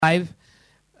5.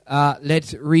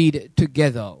 Let's read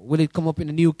together. Will it come up in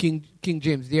the New King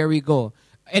James? There we go.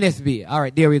 NSB. All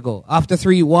right, there we go. After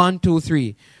 3, 1, 2,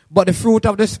 3. But the fruit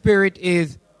of the Spirit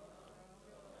is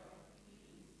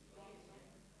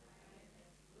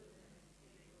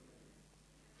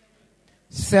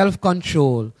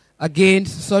self-control.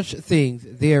 Against such things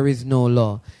there is no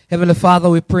law. Heavenly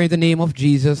Father, we pray in the name of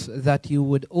Jesus that you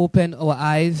would open our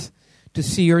eyes to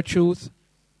see your truth,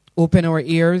 open our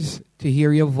ears to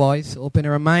hear your voice, open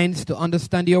our minds to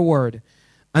understand your word,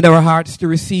 and our hearts to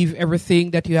receive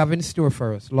everything that you have in store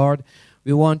for us. Lord,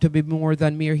 we want to be more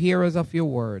than mere hearers of your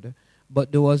word,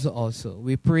 but doers also.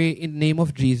 We pray in the name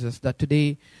of Jesus that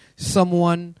today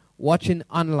someone watching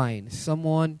online,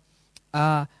 someone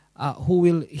who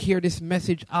will hear this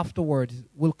message afterwards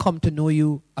will come to know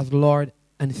you as Lord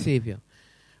and Savior.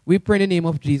 We pray in the name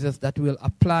of Jesus that we'll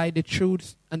apply the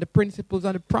truths and the principles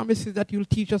and the promises that you'll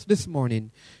teach us this morning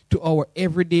to our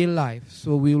everyday life.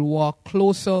 So we'll walk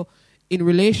closer in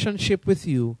relationship with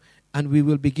you and we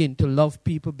will begin to love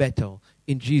people better.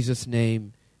 In Jesus'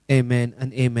 name, amen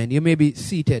and amen. You may be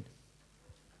seated.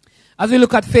 As we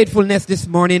look at faithfulness this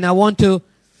morning, I want to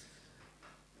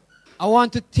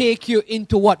take you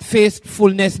into what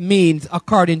faithfulness means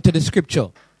according to the scripture.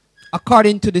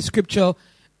 According to the scripture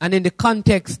and in the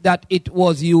context that it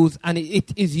was used and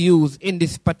it is used in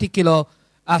this particular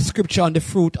scripture on the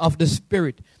fruit of the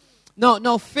Spirit.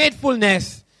 Now,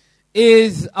 faithfulness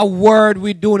is a word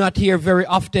we do not hear very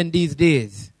often these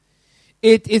days.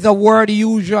 It is a word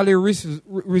usually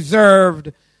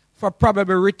reserved for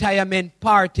probably retirement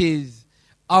parties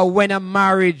or when a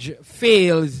marriage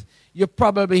fails. You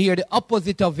probably hear the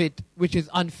opposite of it, which is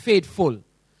unfaithful.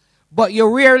 But you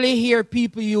rarely hear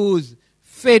people use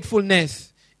faithfulness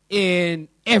in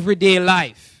everyday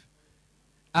life.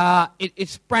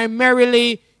 It's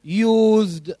primarily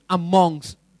used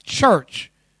amongst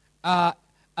church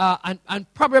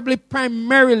and probably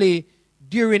primarily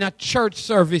during a church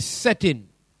service setting.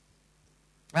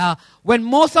 When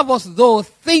most of us, though,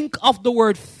 think of the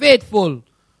word faithful,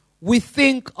 we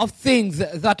think of things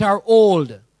that are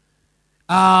old.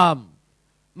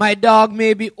 My dog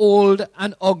may be old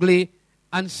and ugly,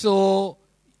 and so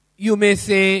you may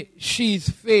say she's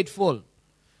faithful.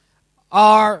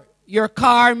 Or your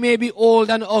car may be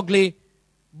old and ugly,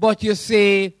 but you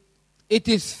say it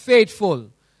is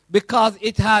faithful because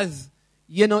it has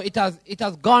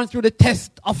gone through the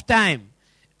test of time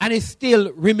and it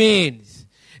still remains.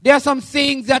 There are some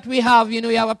things that we have, you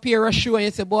have a pair of shoes and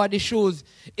you say, boy, the shoes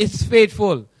is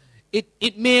faithful.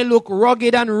 It may look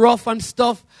rugged and rough and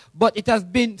stuff, but it has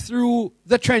been through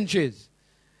the trenches,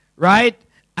 right?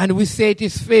 And we say it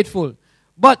is faithful.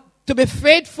 But to be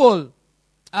faithful,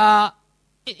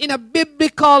 in a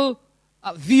biblical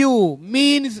view,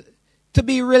 means to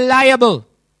be reliable.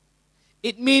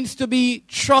 It means to be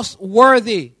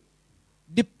trustworthy,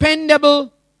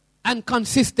 dependable, and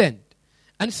consistent.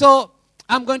 And so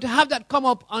I'm going to have that come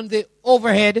up on the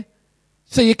overhead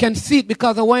so you can see it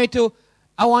because I want you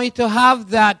to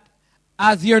have that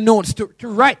as your notes, to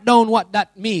write down what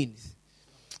that means.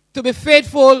 To be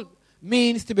faithful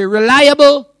means to be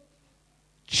reliable,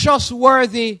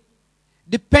 trustworthy,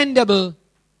 dependable,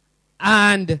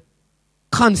 and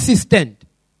consistent.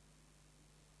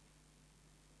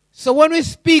 So when we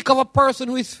speak of a person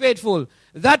who is faithful,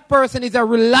 that person is a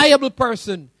reliable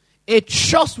person, a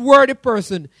trustworthy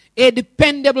person, a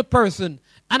dependable person,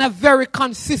 and a very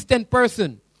consistent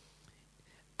person.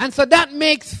 And so that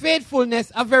makes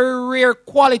faithfulness a very rare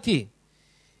quality.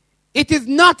 It is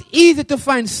not easy to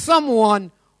find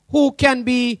someone who can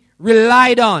be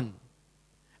relied on,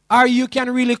 or you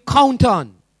can really count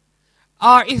on.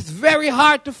 Or it's very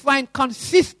hard to find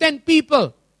consistent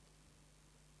people.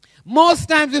 Most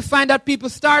times we find that people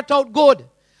start out good.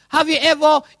 Have you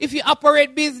ever, if you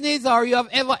operate business or you have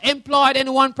ever employed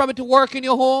anyone probably to work in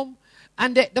your home,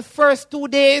 and the first 2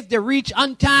 days they reach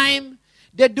on time,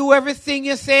 they do everything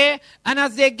you say, and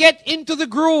as they get into the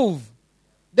groove,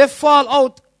 they fall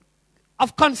out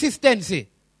of consistency.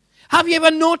 Have you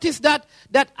ever noticed that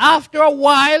after a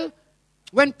while,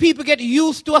 when people get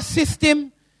used to a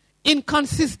system,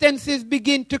 inconsistencies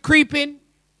begin to creep in?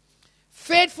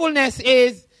 Faithfulness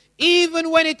is, even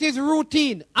when it is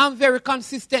routine, I'm very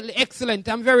consistently excellent.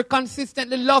 I'm very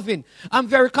consistently loving. I'm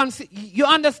very you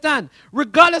understand?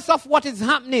 Regardless of what is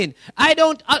happening, I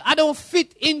don't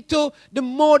fit into the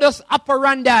modus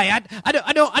operandi.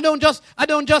 I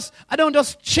don't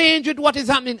just change with what is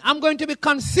happening. I'm going to be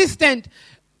consistent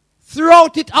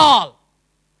throughout it all.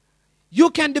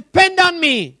 You can depend on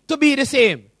me to be the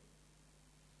same.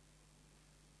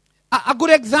 A good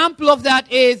example of that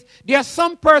is there are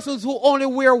some persons who only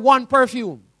wear one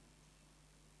perfume.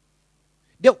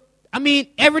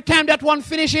 every time that one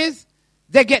finishes,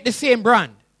 they get the same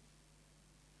brand.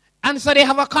 And so they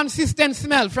have a consistent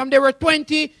smell. From they were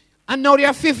 20 and now they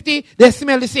are 50, they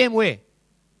smell the same way.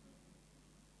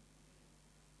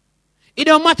 It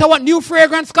don't matter what new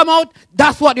fragrance come out,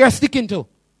 that's what they're sticking to.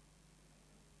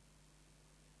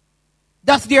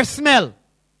 That's their smell.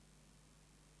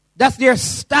 That's their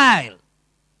style. In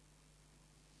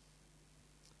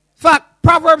fact,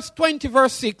 Proverbs 20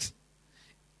 verse 6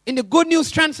 in the Good News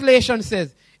Translation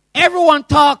says, everyone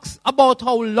talks about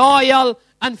how loyal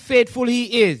and faithful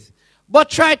he is, but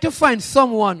try to find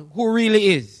someone who really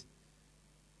is.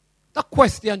 The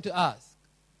question to ask.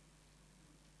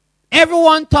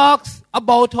 Everyone talks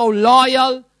about how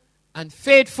loyal and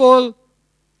faithful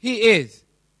he is.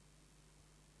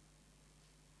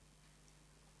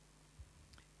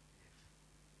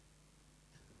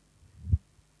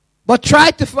 But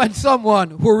try to find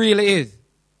someone who really is.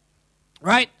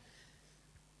 Right?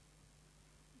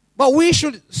 But we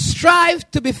should strive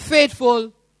to be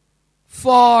faithful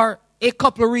for a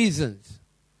couple of reasons.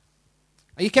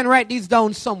 You can write these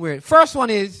down somewhere. First one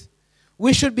is,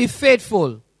 we should be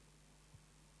faithful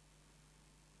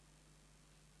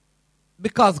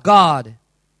because God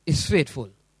is faithful.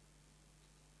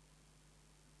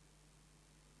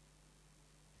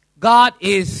 God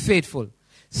is faithful.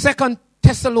 2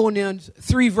 Thessalonians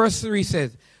 3 verse 3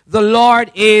 says, the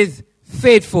Lord is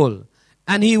faithful,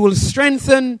 and he will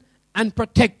strengthen and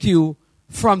protect you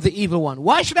from the evil one.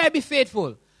 Why should I be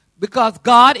faithful? Because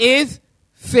God is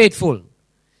faithful.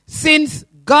 Since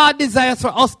God desires for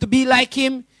us to be like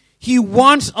him, he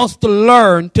wants us to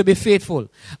learn to be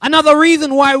faithful. Another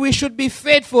reason why we should be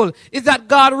faithful is that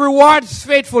God rewards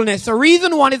faithfulness. So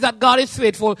reason one is that God is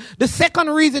faithful. The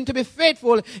second reason to be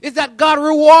faithful is that God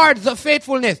rewards the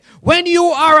faithfulness. When you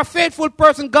are a faithful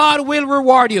person, God will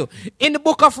reward you. In the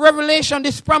book of Revelation,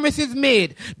 this promise is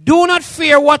made. Do not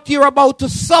fear what you're about to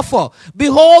suffer.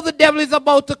 Behold, the devil is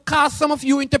about to cast some of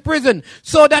you into prison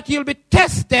so that you'll be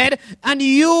tested and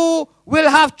you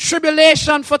will have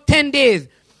tribulation for 10 days.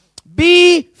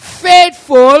 Be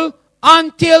faithful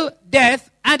until death,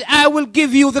 and I will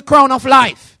give you the crown of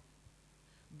life.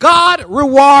 God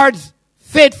rewards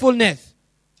faithfulness.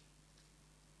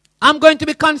 I'm going to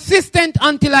be consistent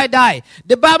until I die.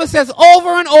 The Bible says over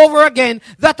and over again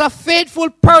that a faithful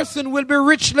person will be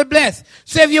richly blessed.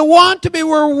 So if you want to be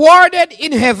rewarded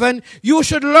in heaven, you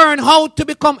should learn how to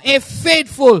become a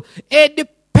faithful, a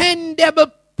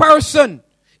dependable person.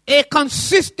 A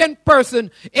consistent person,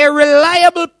 a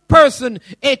reliable person,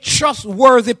 a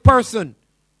trustworthy person.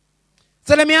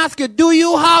 So let me ask you, do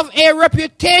you have a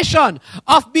reputation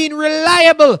of being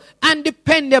reliable and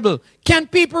dependable? Can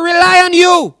people rely on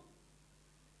you?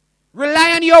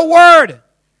 Rely on your word?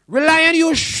 Rely on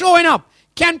you showing up?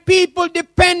 Can people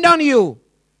depend on you?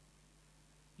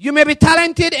 You may be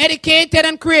talented, educated,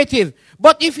 and creative,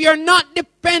 but if you're not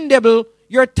dependable,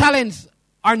 your talents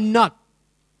are not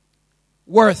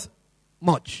worth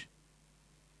much.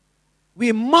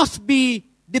 We must be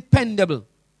dependable.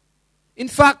 In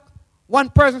fact,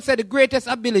 one person said the greatest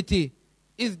ability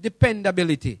is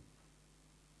dependability.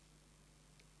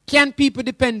 Can people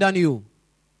depend on you?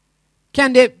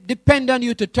 Can they depend on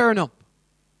you to turn up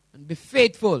and be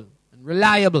faithful and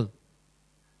reliable?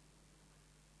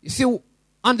 You see,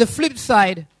 on the flip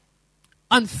side,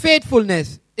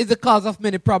 unfaithfulness is the cause of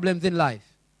many problems in life.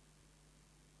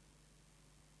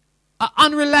 An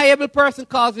unreliable person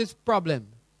causes problem.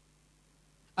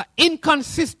 An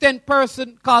inconsistent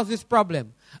person causes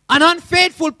problem. An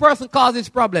unfaithful person causes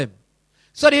problem.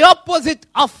 So the opposite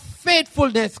of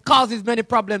faithfulness causes many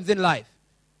problems in life.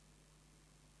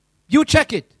 You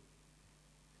check it.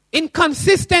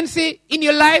 Inconsistency in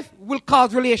your life will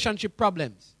cause relationship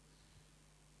problems.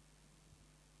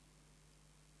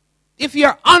 If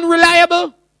you're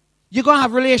unreliable, you're going to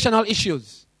have relational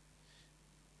issues.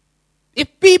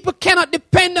 If people cannot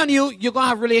depend on you, you're going to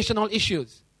have relational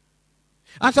issues.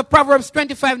 And so Proverbs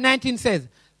 25:19 says,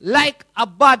 like a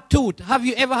bad tooth. Have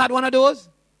you ever had one of those?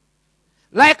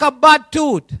 Like a bad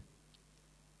tooth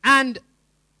and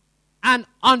an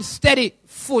unsteady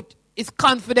foot is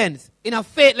confidence in a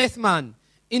faithless man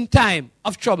in time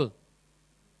of trouble.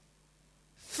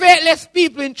 Faithless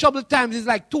people in troubled times is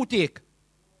like toothache.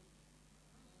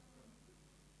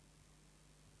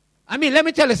 Let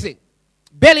me tell you something.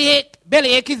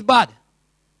 Bellyache is bad.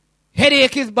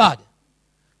 Headache is bad.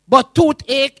 But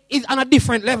toothache is on a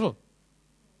different level.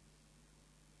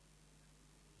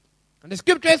 And the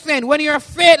scripture is saying, when you're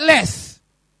faithless,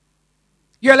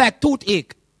 you're like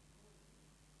toothache.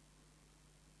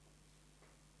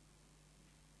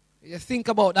 Just think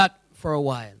about that for a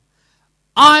while.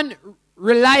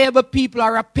 Unreliable people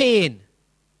are a pain.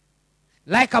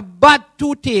 like a bad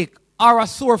toothache or a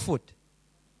sore foot.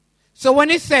 So when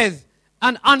it says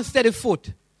an unsteady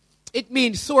foot, it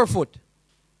means sore foot.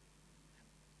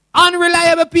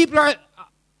 Unreliable people are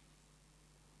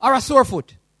a sore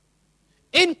foot.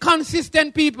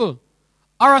 Inconsistent people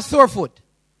are a sore foot.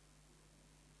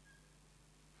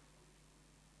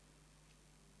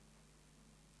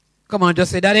 Come on,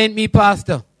 just say, that ain't me,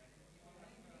 Pastor.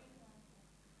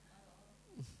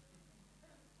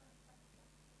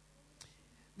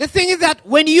 The thing is that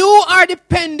when you are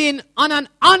depending on an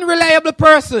unreliable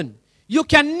person, you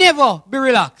can never be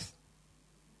relaxed.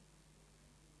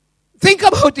 Think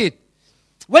about it.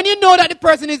 When you know that the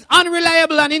person is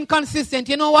unreliable and inconsistent,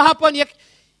 you know what happens?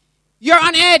 You're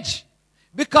on edge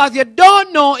because you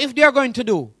don't know if they're going to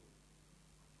do,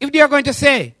 if they're going to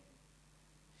say.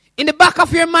 In the back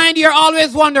of your mind, you're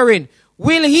always wondering,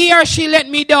 will he or she let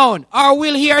me down? Or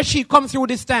will he or she come through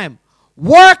this time?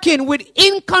 Working with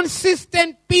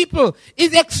inconsistent people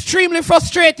is extremely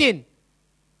frustrating.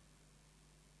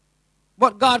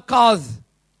 But God calls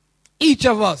each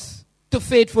of us to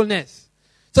faithfulness.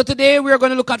 So today we're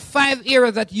going to look at 5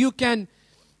 areas that you can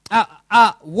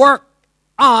work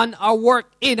on or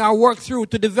work in or work through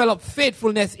to develop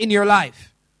faithfulness in your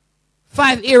life.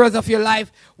 5 areas of your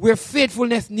life where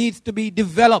faithfulness needs to be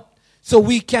developed so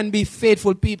we can be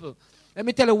faithful people. Let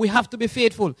me tell you, we have to be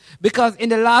faithful because in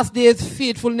the last days,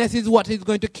 faithfulness is what is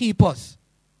going to keep us.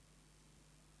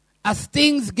 As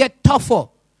things get tougher,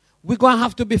 we're going to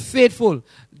have to be faithful.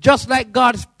 Just like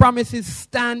God's promises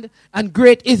stand and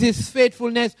great is his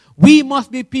faithfulness, we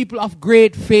must be people of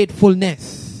great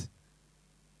faithfulness.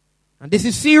 And this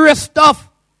is serious stuff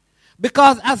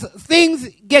because as things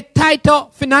get tighter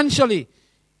financially,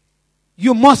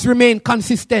 you must remain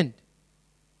consistent.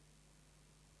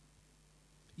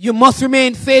 You must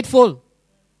remain faithful.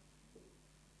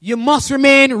 You must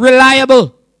remain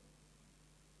reliable.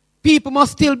 People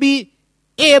must still be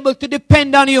able to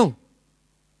depend on you.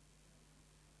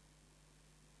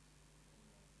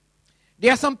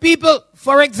 There are some people,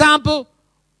 for example,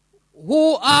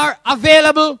 who are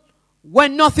available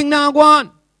when nothing now go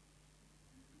on.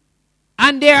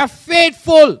 And they are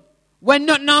faithful when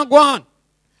nothing now go on.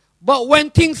 But when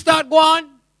things start going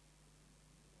on,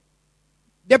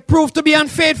 they prove to be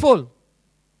unfaithful.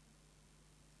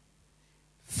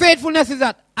 Faithfulness is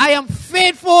that I am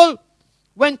faithful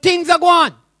when things are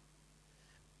going on.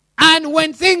 And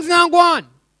when things now go on,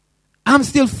 I'm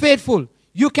still faithful.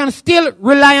 You can still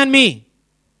rely on me.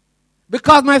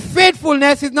 Because my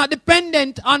faithfulness is not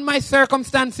dependent on my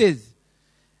circumstances.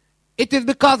 It is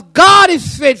because God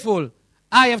is faithful.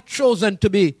 I have chosen to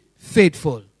be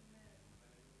faithful.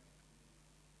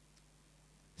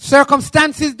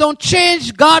 Circumstances don't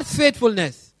change God's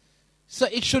faithfulness. So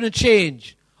it shouldn't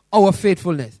change our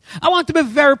faithfulness. I want to be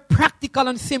very practical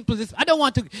and simple. I don't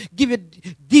want to give you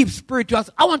deep spiritual.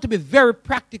 I want to be very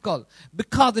practical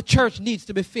because the church needs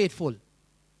to be faithful.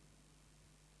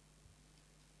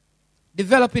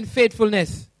 Develop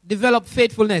faithfulness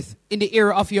in the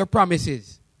area of your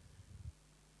promises.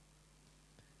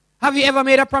 Have you ever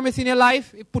made a promise in your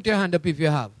life? Put your hand up if you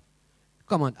have.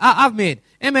 Come on. I've made.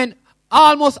 Amen.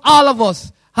 Almost all of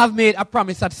us have made a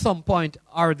promise at some point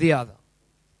or the other.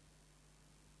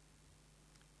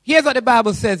 Here's what the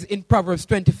Bible says in Proverbs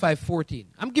 25:14.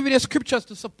 I'm giving you scriptures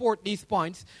to support these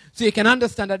points so you can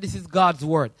understand that this is God's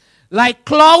word. Like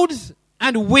clouds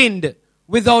and wind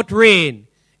without rain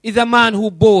is a man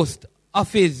who boasts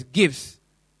of his gifts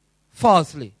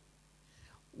falsely.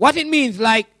 What it means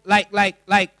like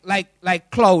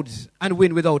clouds and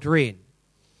wind without rain.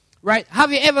 Right?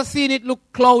 Have you ever seen it look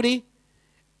cloudy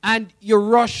and you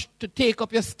rush to take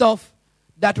up your stuff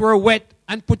that were wet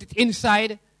and put it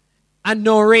inside and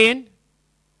no rain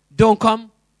don't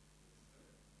come?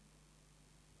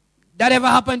 That ever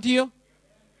happened to you?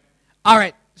 All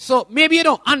right. So maybe you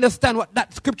don't understand what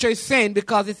that scripture is saying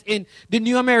because it's in the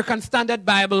New American Standard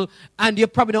Bible and you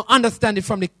probably don't understand it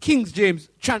from the King James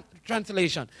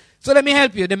translation. So let me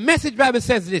help you. The Message Bible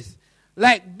says this.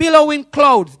 Like billowing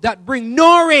clouds that bring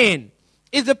no rain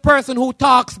is the person who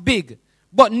talks big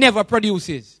but never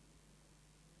produces.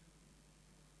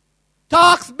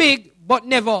 Talks big but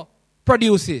never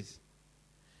produces.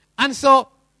 And so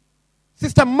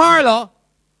Sister Marla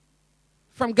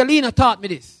from Galena taught me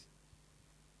this.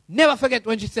 Never forget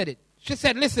when she said it. She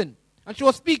said, listen, and she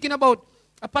was speaking about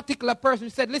a particular person.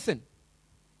 She said, listen,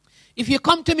 if you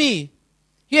come to me,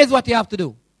 here's what you have to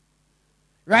do.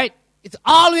 Right? It's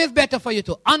always better for you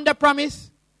to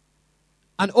under-promise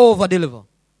and over-deliver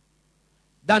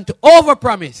than to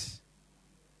over-promise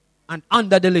and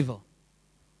under-deliver.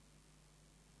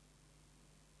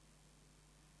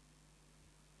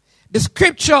 The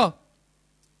scripture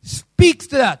speaks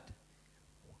to that.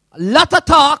 A lot of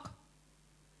talk,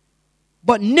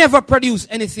 but never produce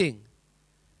anything.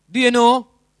 Do you know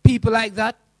people like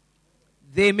that?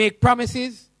 They make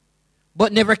promises,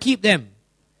 but never keep them.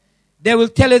 They will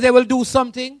tell you they will do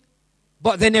something,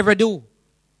 but they never do.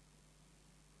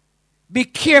 Be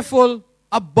careful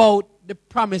about the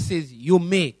promises you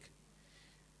make.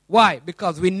 Why?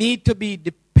 Because we need to be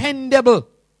dependable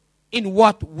in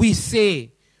what we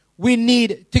say. We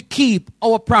need to keep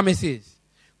our promises.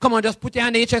 Come on, just put your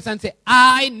hand in your chest and say,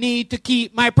 I need to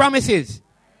keep my promises.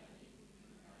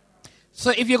 So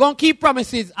if you're going to keep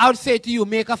promises, I would say to you,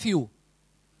 make a few.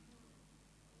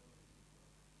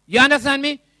 You understand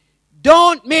me?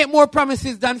 Don't make more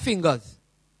promises than fingers.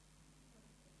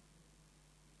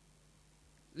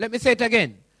 Let me say it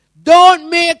again. Don't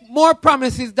make more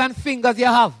promises than fingers you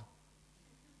have.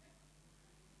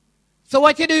 So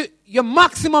what you do, your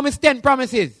maximum is 10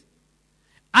 promises.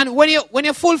 And when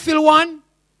you fulfill one,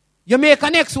 you make a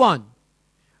next one.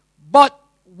 But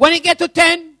when you get to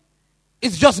 10,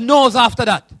 it's just no's after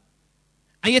that.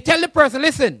 And you tell the person,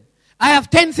 listen, I have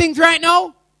 10 things right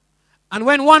now. And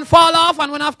when one fall off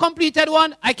and when I've completed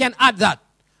one, I can add that.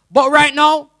 But right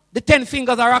now, the 10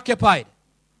 fingers are occupied.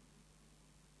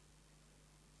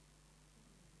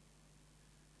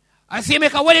 I see you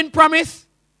make a wedding promise.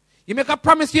 You make a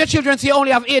promise to your children, so you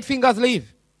only have 8 fingers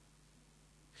leave.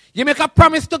 You make a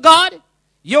promise to God,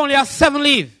 you only have 7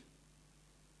 leave.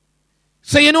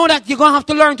 So you know that you're going to have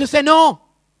to learn to say no.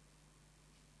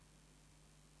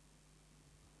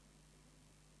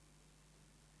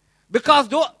 Because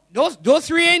those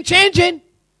 3 ain't changing.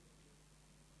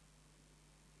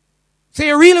 So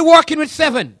you're really working with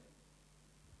 7.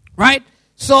 Right?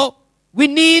 So we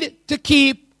need to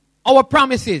keep our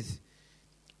promises.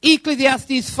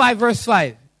 Ecclesiastes 5 verse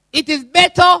 5. It is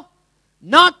better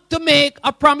not to make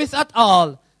a promise at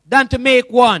all than to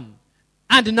make one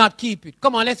and not keep it.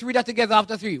 Come on, let's read that together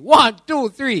after 3. 1, 2,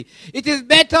 3. It is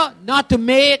better not to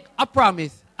make a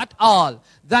promise at all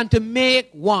than to make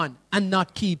one and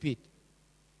not keep it.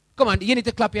 Come on, you need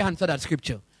to clap your hands for that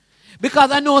scripture.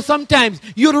 Because I know sometimes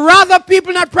you'd rather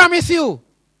people not promise you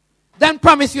than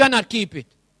promise you and not keep it.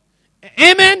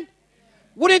 Amen?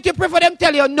 Wouldn't you prefer them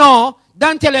tell you no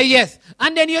than tell you yes?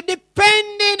 And then you're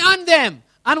depending on them.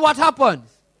 And what happens?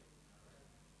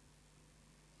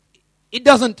 It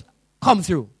doesn't come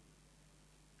through.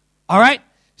 All right?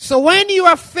 So when you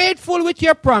are faithful with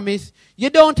your promise,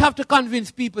 you don't have to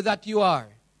convince people that you are.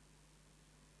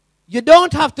 You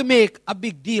don't have to make a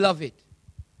big deal of it.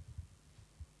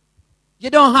 You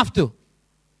don't have to.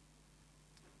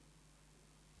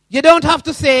 You don't have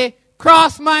to say,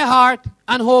 cross my heart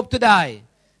and hope to die.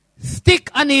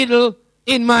 Stick a needle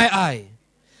in my eye.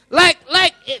 Like,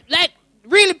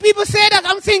 really, people say that.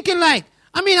 I'm thinking I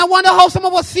wonder how some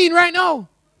of us seen right now.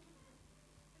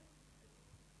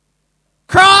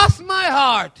 Cross my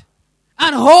heart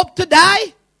and hope to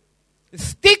die.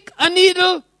 Stick a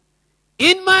needle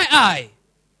in my eye.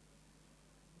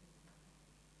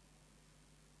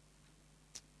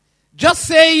 Just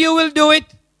say you will do it,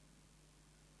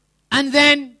 and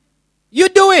then you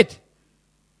do it.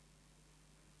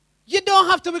 You don't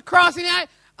have to be crossing the eye.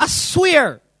 I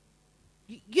swear,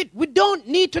 we don't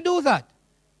need to do that.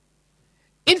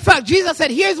 In fact, Jesus said,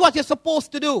 here's what you're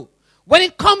supposed to do. When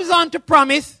it comes on to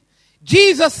promise,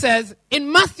 Jesus says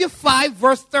in Matthew 5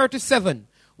 verse 37,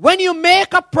 when you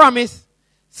make a promise,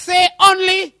 say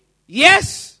only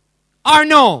yes or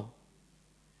no.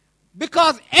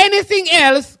 Because anything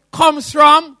else comes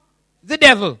from the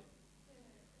devil.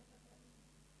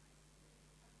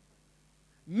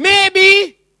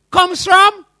 Maybe comes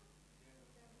from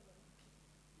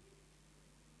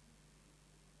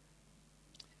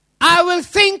I will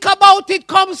think about it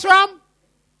comes from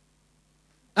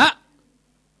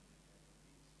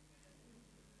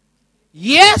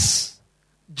yes.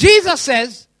 Jesus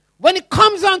says when it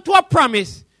comes on to a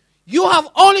promise, you have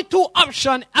only 2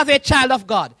 options as a child of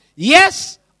God.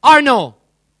 Yes or no.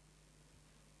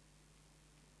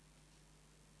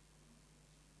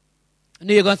 And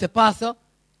you're going to say, Pastor,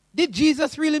 did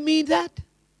Jesus really mean that?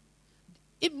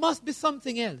 It must be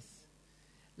something else.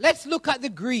 Let's look at the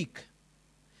Greek.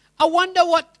 I wonder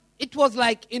what it was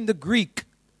like in the Greek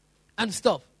and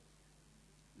stuff.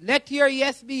 Let your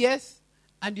yes be yes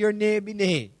and your nay be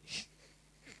nay.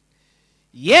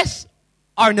 Yes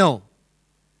or no.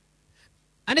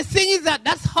 And the thing is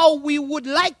that's how we would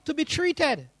like to be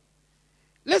treated.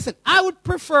 Listen, I would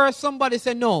prefer somebody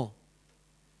say no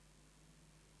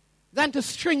than to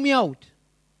string me out.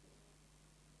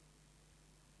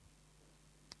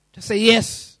 To say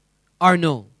yes or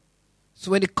no.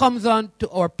 So when it comes on to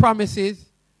our promises,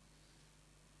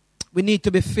 We need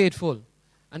to be faithful.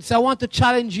 And so I want to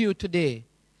challenge you today.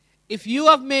 If you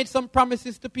have made some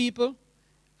promises to people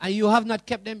and you have not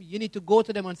kept them, you need to go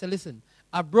to them and say, listen,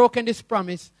 I've broken this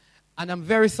promise and I'm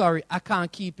very sorry. I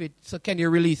can't keep it. So can you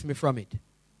release me from it?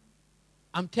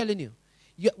 I'm telling you.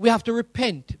 We have to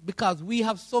repent because we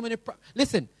have so many...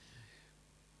 Listen.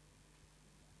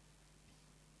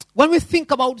 When we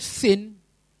think about sin,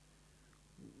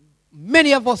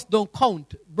 many of us don't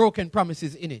count broken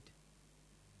promises in it.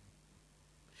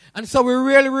 And so we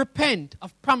really repent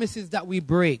of promises that we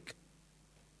break.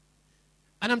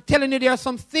 And I'm telling you, there are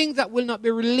some things that will not be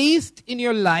released in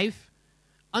your life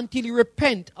until you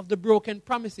repent of the broken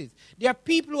promises. There are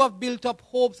people who have built up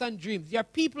hopes and dreams. There are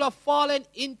people who have fallen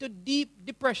into deep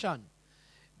depression,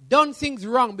 done things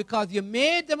wrong because you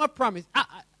made them a promise.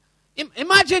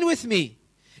 Imagine with me,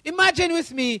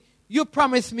 you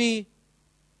promised me,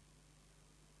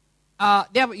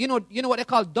 you know what they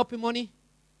call duppy money?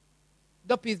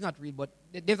 Duppy is not real, but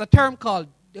there's a term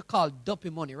they call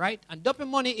duppy money, right? And duppy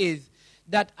money is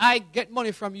that I get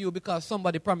money from you because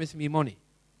somebody promised me money.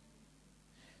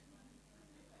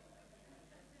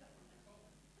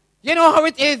 You know how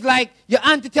it is, like your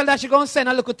auntie tell that she's going to send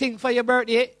a little thing for your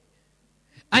birthday.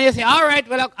 And you say, all right,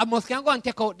 well, I must go and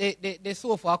take out the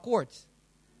sofa quartz.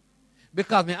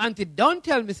 Because my auntie don't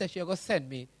tell me that she's going to send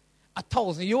me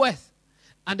 $1,000 US.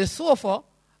 And the sofa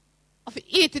of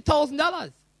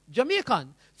 $80,000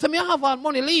 Jamaican. So me have all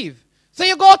money leave. So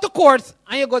you go to courts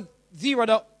and you go zero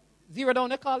down,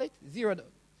 they call it? Zero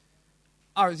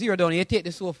down, you take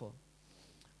the sofa.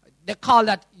 They call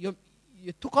that you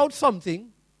took out something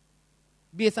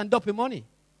based on duppy money.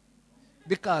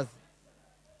 Because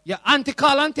your auntie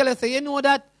call and tell her, say, you know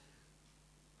that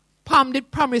Pam did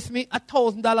promise me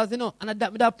 $1,000, you know, and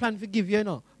that plan to give you, you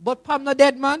know. But Pam not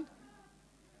dead, man.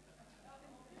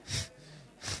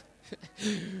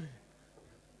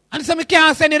 And so me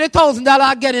can't send you the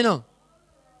 $1,000 again, you know.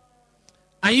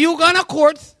 And you go to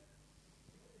court,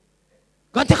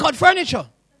 go take out furniture.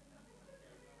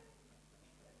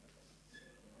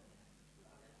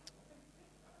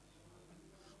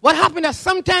 What happened is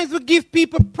sometimes we give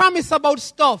people promise about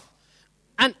stuff,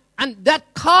 and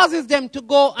that causes them to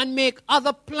go and make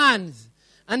other plans.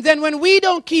 And then when we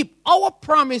don't keep our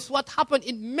promise, what happened?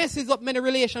 It messes up many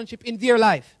relationships in their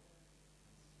life.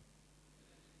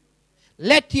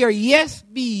 Let your yes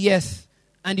be yes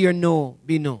and your no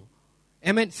be no.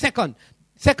 Amen.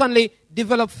 Secondly,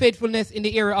 develop faithfulness in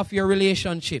the area of your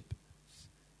relationship.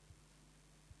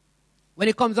 When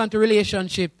it comes down to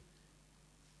relationship,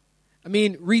 I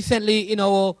mean, recently in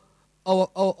our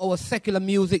secular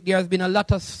music, there has been a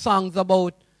lot of songs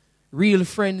about real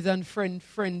friends and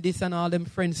friend this and all them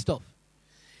friend stuff.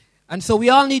 And so we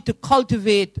all need to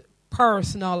cultivate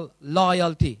personal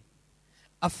loyalty.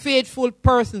 A faithful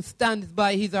person stands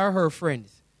by his or her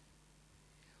friends.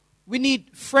 We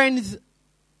need friends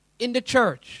in the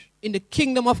church, in the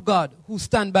kingdom of God, who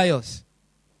stand by us.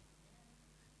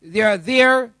 They are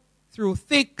there through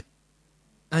thick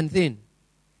and thin.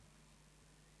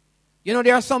 You know,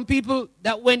 there are some people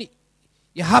that when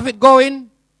you have it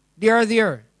going, they are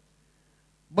there.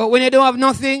 But when you don't have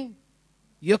nothing,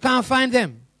 you can't find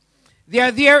them. They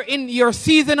are there in your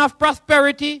season of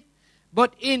prosperity,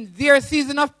 but in their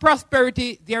season of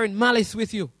prosperity, they are in malice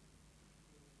with you.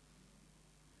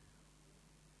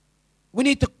 We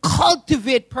need to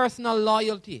cultivate personal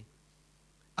loyalty.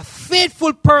 A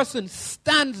faithful person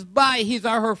stands by his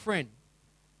or her friend.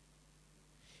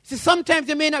 See, sometimes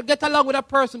you may not get along with a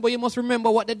person, but you must remember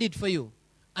what they did for you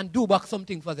and do back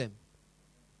something for them.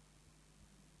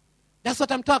 That's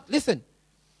what I'm talking. Listen,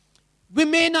 we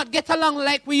may not get along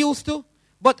like we used to,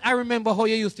 but I remember how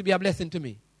you used to be a blessing to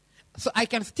me. So I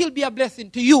can still be a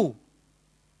blessing to you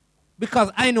because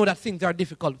I know that things are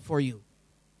difficult for you.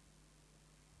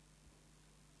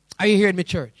 Are you hearing me,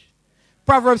 church?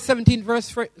 Proverbs 17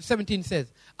 verse 17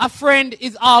 says, a friend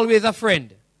is always a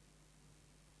friend.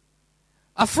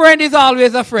 A friend is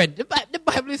always a friend. The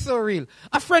Bible is so real.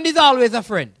 A friend is always a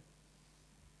friend.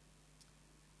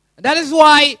 That is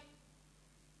why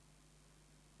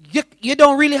you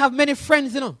don't really have many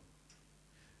friends, you know.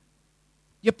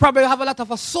 You probably have a lot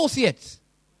of associates.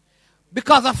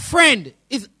 Because a friend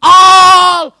is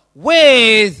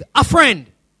always a friend.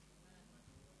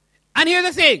 And here's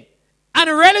the thing. And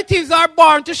relatives are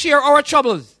born to share our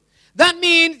troubles. That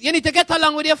means you need to get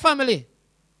along with your family.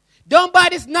 Don't buy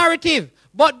this narrative.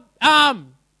 But,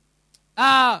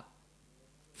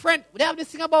 friend, they have this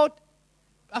thing about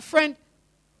a friend.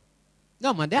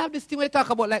 No, man, they have this thing where they talk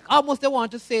about, like, almost they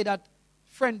want to say that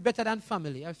friend better than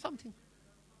family or something.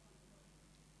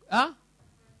 Huh?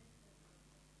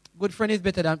 Good friend is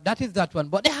better than, that is that one.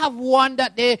 But they have one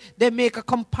that they make a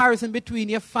comparison between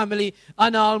your family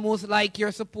and almost like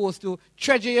you're supposed to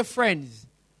treasure your friends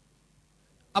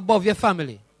above your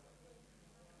family.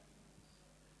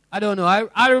 I don't know.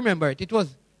 I remember it. It was,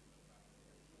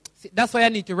 see, that's why I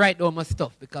need to write down my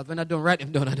stuff, because when I don't write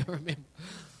them down, I don't remember.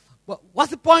 But what's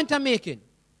the point I'm making?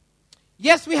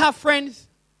 Yes, we have friends,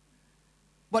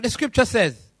 but the scripture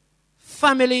says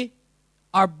family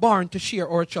are born to share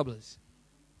our troubles.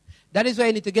 That is why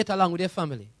you need to get along with your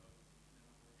family.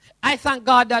 I thank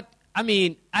God that,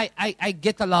 I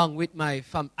get along with my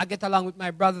family. I get along with my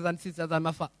brothers and sisters and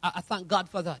my family. I thank God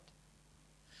for that.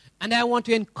 And I want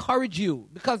to encourage you,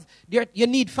 because you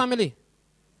need family.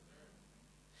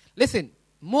 Listen,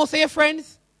 most of your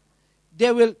friends,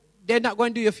 they're not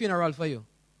going to do your funeral for you.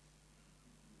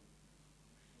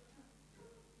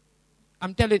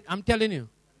 I'm telling you.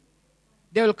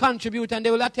 They will contribute and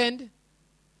they will attend,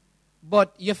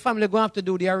 but your family going to have to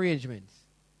do the arrangements.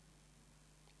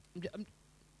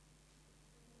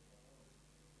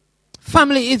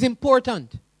 Family is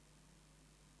important.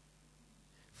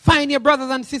 Find your brothers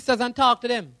and sisters and talk to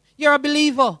them. You're a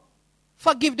believer.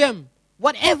 Forgive them.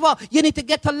 Whatever, you need to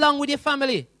get along with your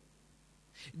family.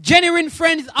 Genuine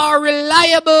friends are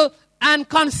reliable and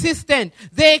consistent.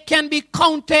 They can be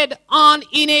counted on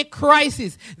in a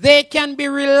crisis. They can be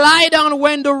relied on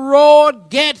when the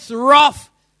road gets rough.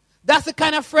 That's the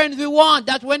kind of friends we want.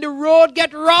 That when the road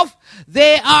gets rough,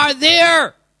 they are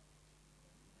there.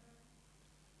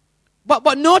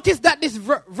 But notice that this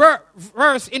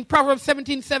verse in Proverbs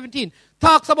 17:17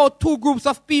 talks about two groups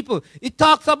of people. It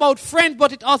talks about friends,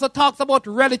 but it also talks about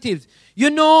relatives. You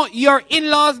know, your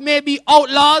in-laws may be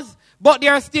outlaws, but they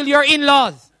are still your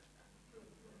in-laws.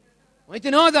 I want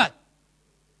you to know that.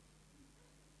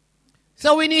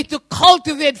 So we need to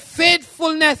cultivate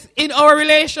faithfulness in our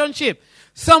relationship.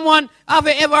 Have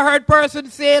you ever heard person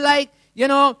say, like, you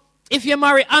know, if you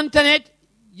marry Antoinette,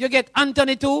 you get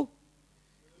Anthony too?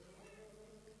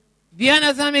 The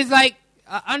answer is like,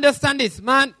 understand this,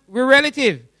 man, we're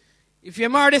relative. If you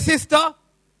marry the sister,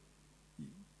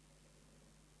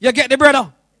 you get the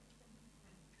brother.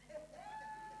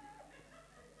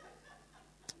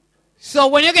 So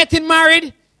when you're getting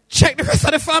married, check the rest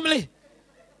of the family.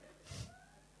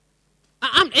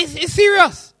 It's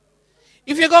serious.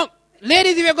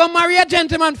 Ladies, if you're going to marry a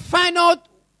gentleman, find out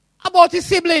about his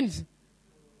siblings.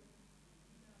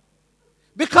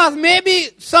 Because maybe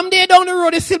someday down the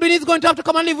road, his sibling is going to have to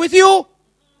come and live with you.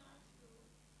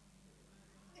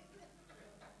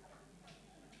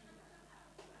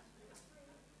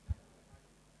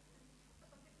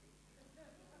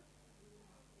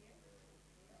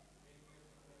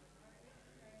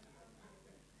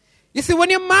 You see, when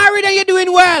you're married and you're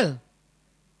doing well,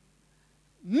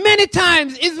 many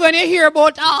times is when you hear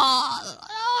about,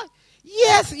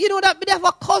 yes, you know that we have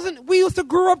a cousin, we used to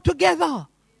grow up together.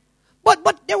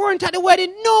 But they weren't at the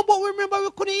wedding. No, but remember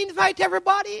we couldn't invite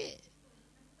everybody.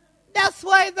 That's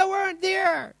why they weren't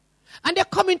there. And they're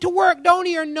coming to work down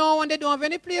here now and they don't have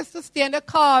any place to stay and they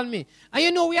call me. And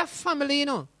you know we have family, you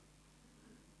know.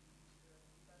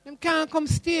 Them can't come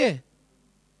stay.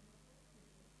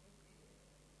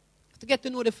 To get to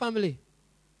know the family.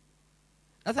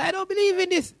 That's why I don't believe in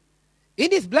this. In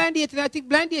this blind dating, I think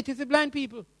blind dating is the blind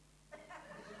people.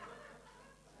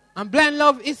 And blind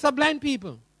love is for blind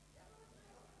people.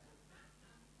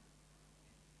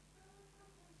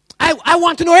 I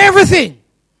want to know everything.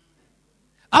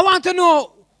 I want to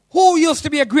know who used to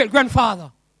be a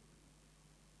great-grandfather.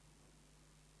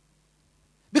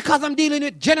 Because I'm dealing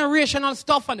with generational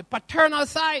stuff on the paternal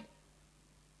side.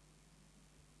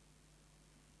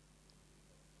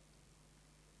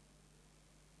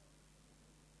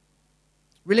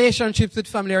 Relationships with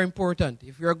family are important.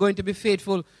 If we are going to be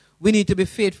faithful, we need to be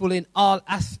faithful in all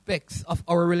aspects of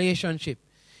our relationship.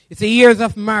 It's years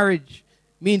of marriage.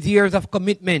 Means years of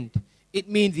commitment. It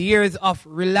means years of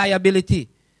reliability.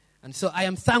 And so I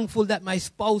am thankful that my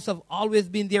spouse have always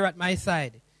been there at my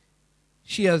side.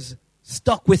 She has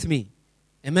stuck with me.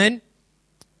 Amen?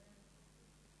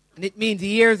 And it means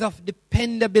years of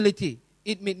dependability.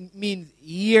 It means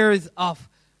years of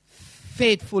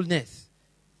faithfulness.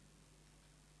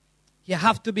 You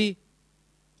have to be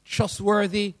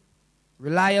trustworthy,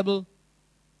 reliable.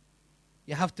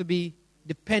 You have to be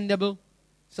dependable.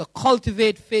 So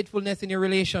cultivate faithfulness in your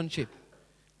relationship.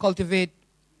 Cultivate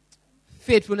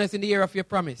faithfulness in the area of your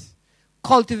promise.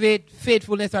 Cultivate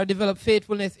faithfulness or develop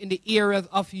faithfulness in the areas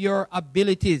of your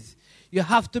abilities. You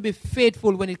have to be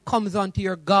faithful when it comes on to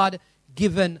your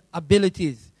God-given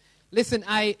abilities. Listen,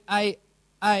 I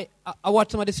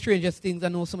watch some of the strangest things. I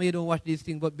know some of you don't watch these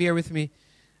things, but bear with me.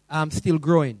 I'm still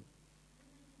growing.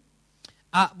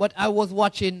 But I was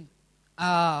watching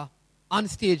on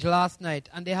stage last night,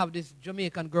 and they have this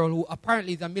Jamaican girl who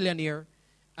apparently is a millionaire,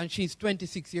 and she's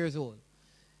 26 years old.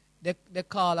 They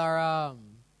call her,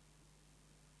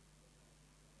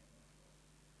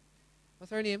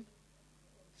 what's her name?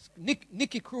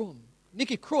 Nikki Chrome.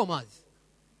 Nikki Chromas.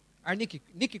 Or Nikki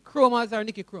Chromas or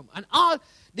Nikki Chrome. And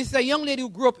this is a young lady who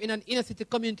grew up in an inner city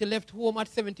community, left home at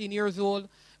 17 years old,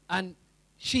 and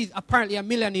she's apparently a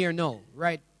millionaire now,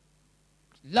 right?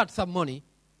 Lots of money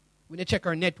when you check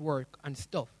her network and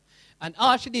stuff. And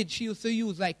all she did, she used to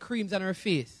use like creams on her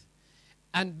face.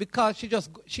 And because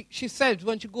she said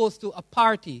when she goes to a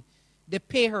party, they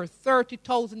pay her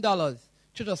 $30,000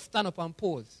 to just stand up and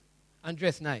pose and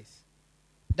dress nice.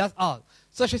 That's all.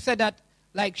 So she said that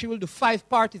like she will do 5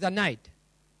 parties a night.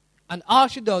 And all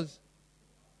she does,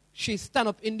 she stand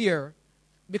up in there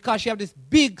because she have this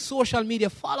big social media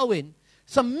following.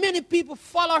 So many people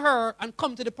follow her and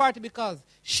come to the party because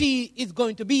she is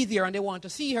going to be there and they want to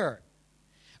see her.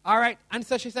 All right? And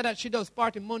so she said that she does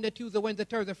party Monday, Tuesday, Wednesday,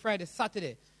 Thursday, Friday,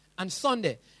 Saturday, and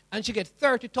Sunday. And she gets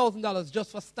 $30,000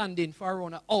 just for standing for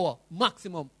around an hour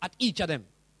maximum at each of them.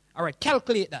 All right?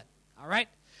 Calculate that. All right?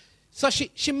 So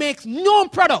she makes no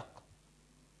product.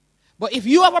 But if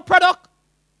you have a product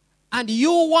and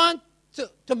you want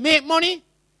to make money,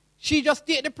 she just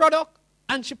take the product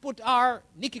and she put our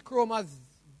Nikki Chroma's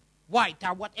white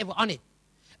or whatever on it.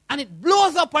 And it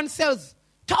blows up and sells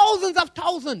thousands of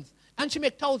thousands. And she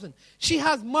makes thousands. She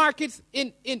has markets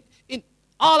in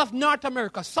all of North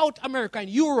America, South America, and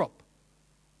Europe.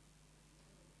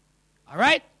 All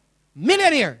right?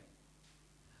 Millionaire.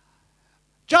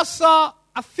 Just saw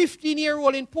a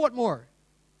 15-year-old in Portmore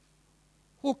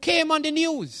who came on the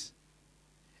news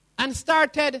and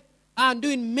started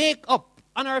doing makeup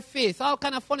on her face, all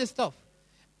kind of funny stuff.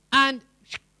 And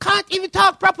she can't even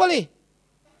talk properly.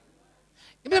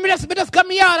 Me just got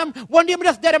me out. One day I'm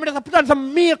just dead. I'm just put on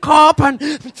some makeup and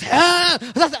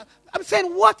I'm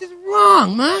saying, what is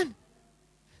wrong, man?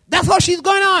 That's how she's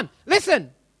going on.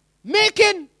 Listen,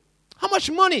 making how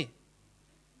much money?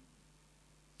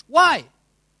 Why?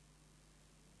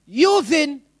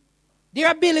 Using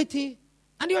their ability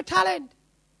and your talent.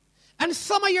 And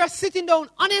some of you are sitting down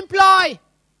unemployed.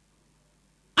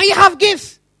 And you have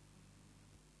gifts.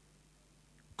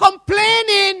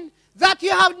 Complaining that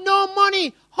you have no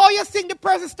money. How you think the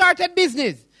person started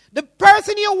business? The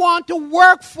person you want to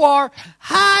work for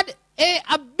had an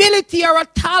ability or a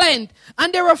talent.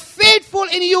 And they were faithful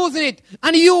in using it.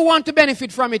 And you want to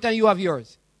benefit from it and you have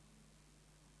yours.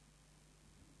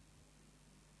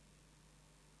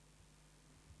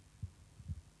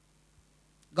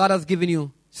 God has given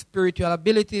you spiritual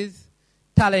abilities,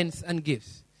 talents, and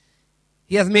gifts.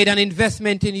 He has made an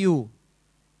investment in you.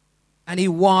 And he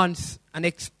wants and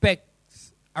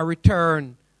expects a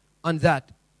return on that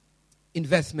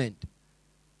investment.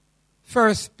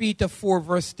 1 Peter 4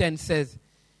 verse 10 says,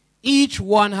 each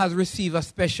one has received a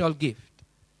special gift.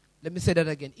 Let me say that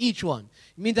again. Each one.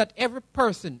 It means that every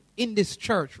person in this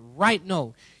church right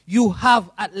now, you have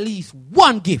at least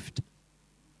one gift.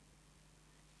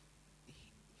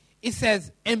 It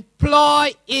says,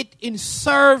 employ it in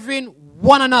serving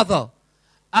one another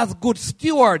as good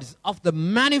stewards of the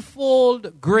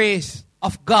manifold grace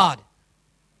of God.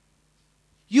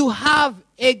 You have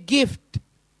a gift.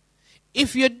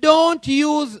 If you don't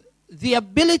use the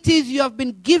abilities you have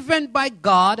been given by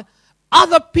God,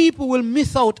 other people will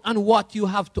miss out on what you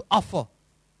have to offer.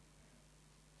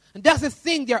 And that's the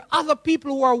thing. There are other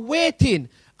people who are waiting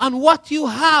on what you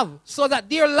have so that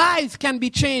their lives can be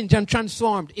changed and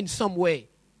transformed in some way.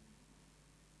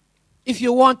 If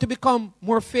you want to become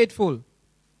more faithful,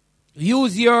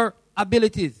 use your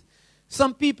abilities.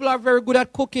 Some people are very good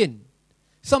at cooking.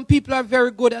 Some people are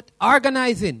very good at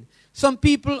organizing. Some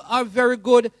people are very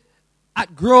good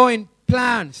at growing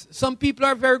plants. Some people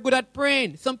are very good at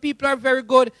praying. Some people are very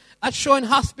good at showing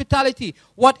hospitality.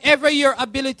 Whatever your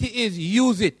ability is,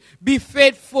 use it. Be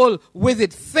faithful with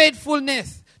it.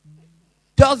 Faithfulness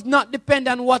does not depend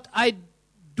on what I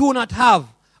do not have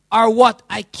or what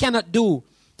I cannot do.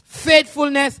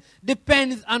 Faithfulness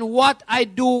depends on what I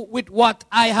do with what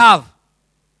I have.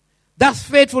 That's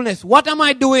faithfulness. What am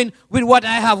I doing with what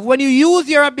I have? When you use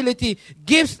your ability,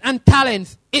 gifts and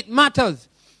talents, it matters.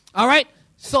 All right?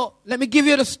 So let me give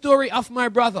you the story of my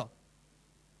brother.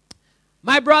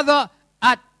 My brother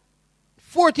at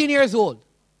 14 years old,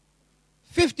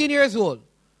 15 years old,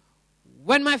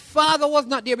 when my father was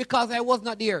not there because I was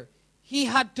not there, he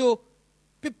had to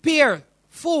prepare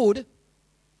food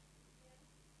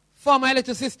for my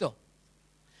little sister.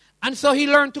 And so he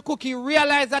learned to cook. He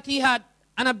realized that he had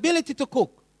an ability to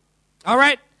cook. All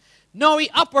right? Now he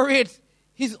operates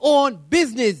his own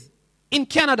business in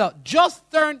Canada, just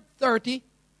turned 30.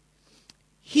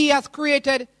 He has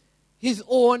created his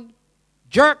own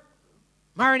jerk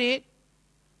marinade,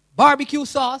 barbecue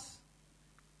sauce,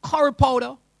 curry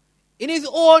powder in his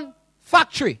own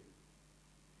factory,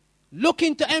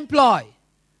 looking to employ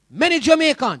many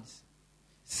Jamaicans.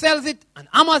 Sells it on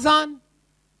Amazon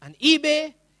and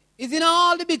eBay. Is in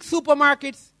all the big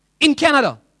supermarkets in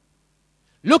Canada,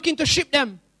 looking to ship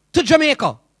them to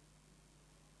Jamaica.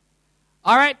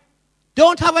 All right?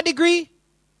 Don't have a degree.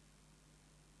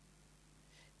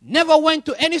 Never went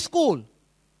to any school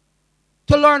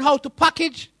to learn how to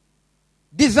package,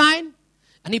 design,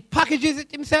 and he packages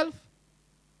it himself.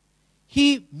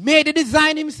 He made the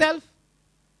design himself,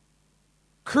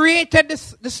 created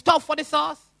the stuff for the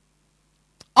sauce,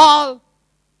 all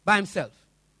by himself.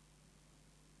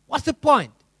 What's the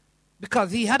point?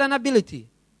 Because he had an ability,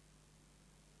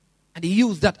 and he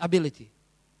used that ability,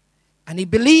 and he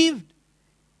believed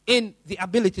in the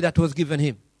ability that was given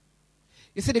him.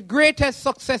 You see, the greatest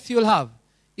success you'll have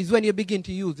is when you begin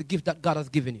to use the gift that God has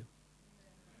given you.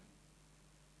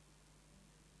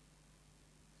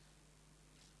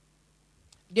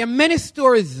 There are many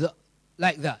stories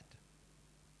like that.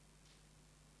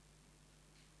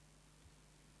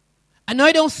 I know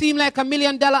it don't seem like $1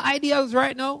 million ideas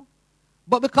right now,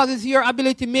 but because it's your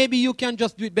ability, maybe you can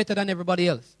just do it better than everybody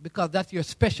else, because that's your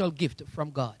special gift from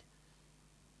God.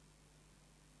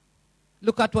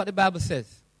 Look at what the Bible says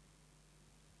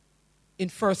in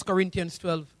 1 Corinthians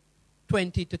 12,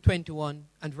 20 to 21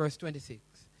 and verse 26.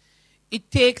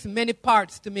 It takes many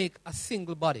parts to make a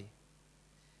single body.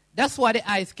 That's why the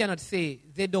eyes cannot say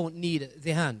they don't need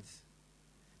the hands.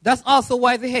 That's also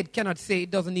why the head cannot say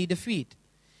it doesn't need the feet.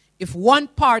 If one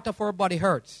part of our body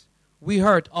hurts, we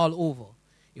hurt all over.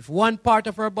 If one part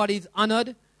of our body is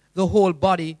honored, the whole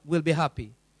body will be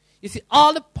happy. You see,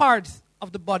 all the parts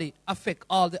of the body affect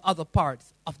all the other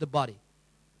parts of the body.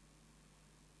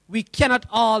 We cannot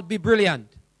all be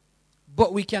brilliant,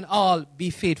 but we can all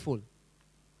be faithful.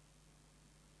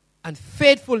 And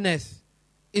faithfulness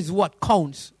is what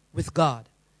counts with God.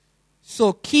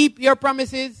 So keep your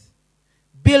promises,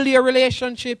 build your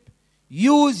relationship,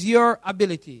 use your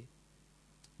ability.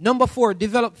 Number 4,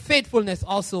 develop faithfulness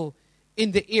also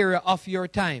in the area of your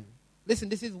time. Listen,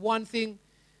 this is one thing.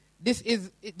 This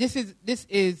is,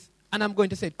 and I'm going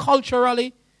to say it,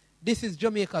 culturally, this is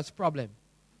Jamaica's problem.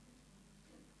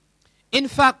 In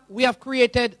fact, we have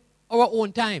created our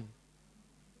own time.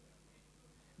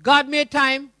 God made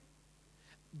time.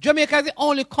 Jamaica is the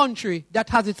only country that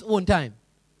has its own time.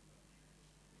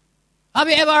 Have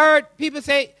you ever heard people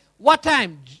say, what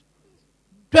time?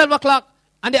 12 o'clock.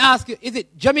 And they ask you, is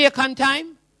it Jamaican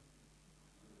time?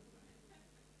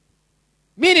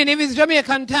 Meaning, if it's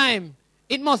Jamaican time,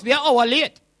 it must be an hour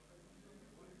late.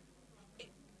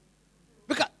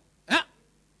 Because,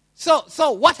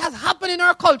 so what has happened in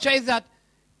our culture is that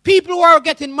people who are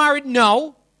getting married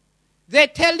now, they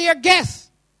tell their guests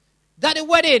that the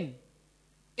wedding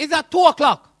is at 2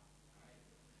 o'clock.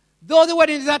 Though the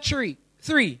wedding is at 3.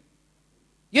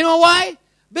 You know why?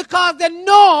 Because they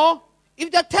know if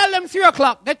they tell them 3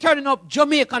 o'clock, they're turning up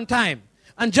Jamaican time.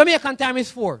 And Jamaican time is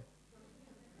 4.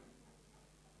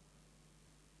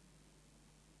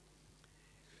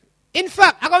 In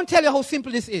fact, I'm going to tell you how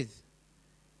simple this is.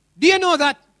 Do you know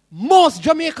that most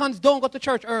Jamaicans don't go to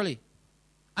church early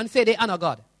and say they honor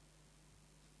God?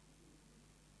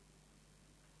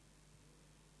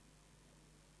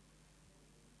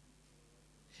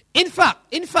 In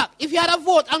fact, if you had a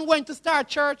vote and went to start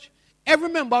church, every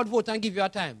member would vote and give you a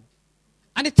time.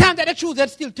 And the time that they choose, they'd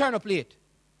still turn up late.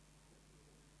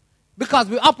 Because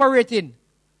we're operating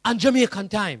on Jamaican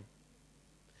time.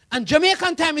 And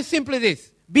Jamaican time is simply this: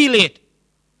 be late.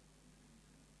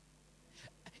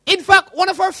 In fact, one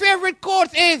of our favorite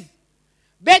quotes is,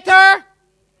 better.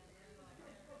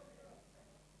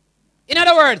 In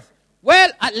other words,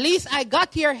 well, at least I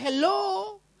got here,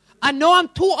 hello. I know I'm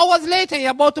 2 hours late and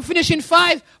you're about to finish in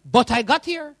 5, but I got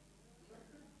here.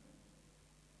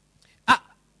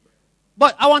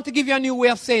 But I want to give you a new way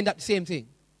of saying that same thing.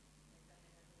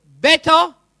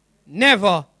 Better,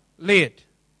 never late.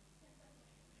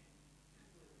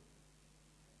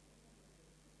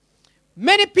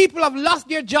 Many people have lost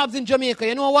their jobs in Jamaica.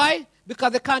 You know why?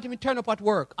 Because they can't even turn up at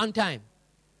work on time.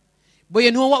 But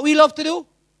you know what we love to do?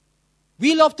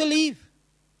 We love to leave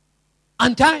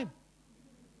on time.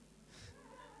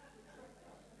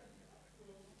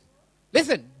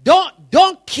 Listen,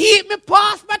 don't keep me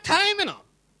past my time, you know.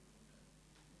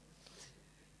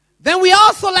 Then we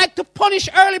also like to punish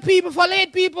early people for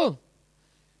late people.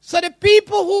 So the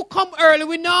people who come early,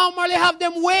 we normally have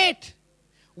them wait.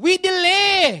 We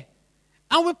delay.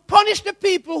 And we punish the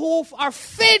people who are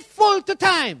faithful to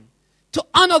time to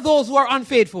honor those who are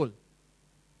unfaithful.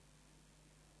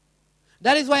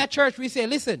 That is why at church we say,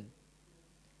 listen,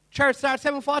 church starts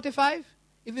 7:45.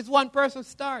 If it's one person,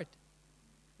 start.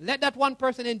 Let that one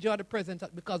person enjoy the presence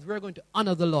because we're going to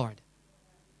honor the Lord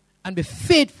and be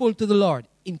faithful to the Lord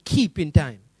in keeping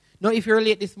time. Now, if you're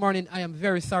late this morning, I am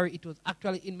very sorry. It was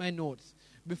actually in my notes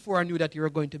before I knew that you were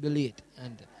going to be late.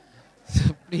 And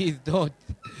so please don't.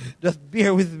 Just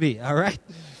bear with me, all right?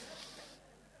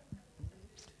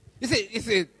 You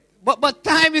see, but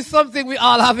time is something we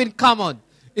all have in common.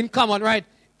 In common, right?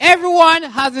 Everyone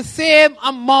has the same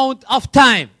amount of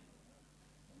time.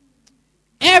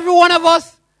 Every one of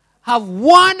us have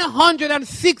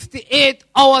 168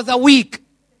 hours a week.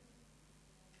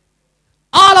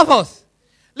 All of us.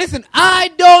 Listen, I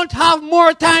don't have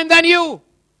more time than you.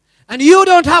 And you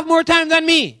don't have more time than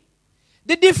me.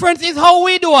 The difference is how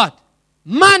we do it.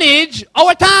 Manage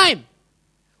our time.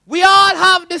 We all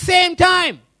have the same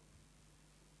time.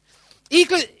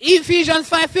 Ephesians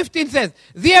 5:15 says,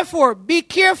 therefore, be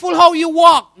careful how you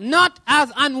walk, not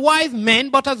as unwise men,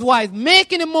 but as wise,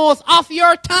 making the most of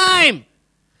your time,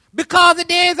 because the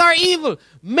days are evil.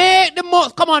 Make the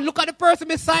most. Come on, look at the person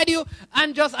beside you,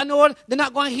 and just, I know they're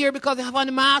not going to hear because they have on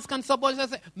the mask and so on.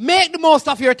 Make the most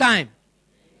of your time.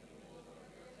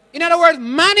 In other words,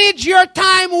 manage your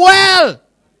time well.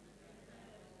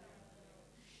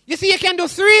 You see, you can do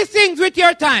three things with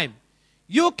your time.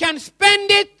 You can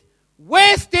spend it,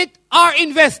 waste it, or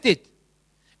invest it.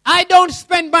 I don't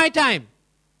spend my time.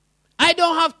 I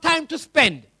don't have time to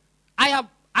spend.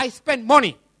 I spend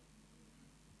money.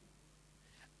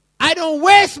 I don't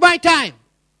waste my time.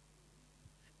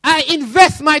 I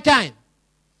invest my time.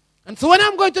 And so when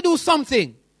I'm going to do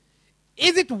something,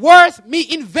 is it worth me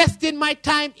investing my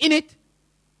time in it?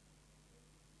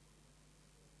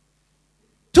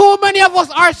 Too many of us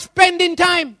are spending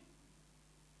time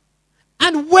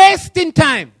and wasting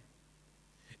time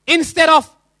instead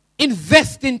of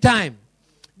investing time.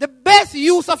 The best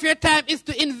use of your time is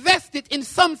to invest it in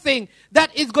something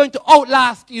that is going to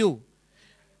outlast you.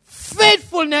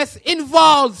 Faithfulness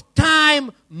involves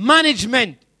time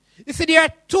management. You see, there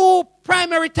are two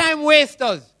primary time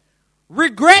wasters: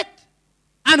 regret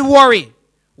and worry.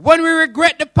 When we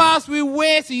regret the past, we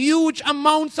waste huge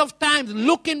amounts of time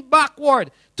looking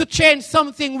backward to change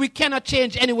something we cannot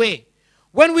change anyway.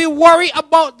 When we worry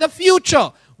about the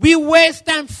future, we waste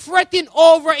time fretting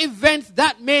over events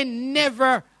that may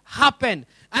never happen.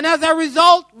 And as a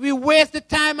result, we waste the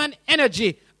time and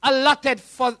energy allotted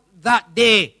for that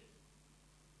day.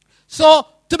 So,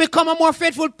 to become a more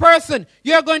faithful person,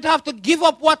 you're going to have to give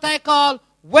up what I call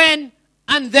when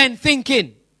and then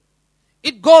thinking.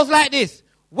 It goes like this.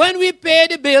 When we pay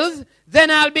the bills,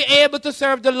 then I'll be able to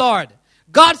serve the Lord.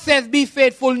 God says, be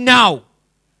faithful now.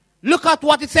 Look at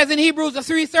what it says in Hebrews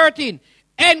 3:13.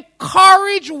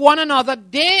 Encourage one another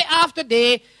day after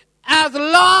day, as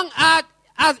long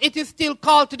as it is still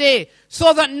called today,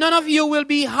 so that none of you will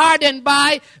be hardened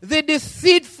by the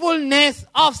deceitfulness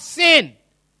of sin.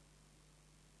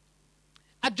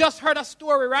 I just heard a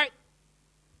story, right?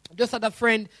 Just had a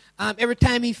friend, every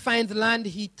time he finds land,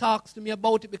 he talks to me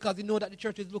about it because he knows that the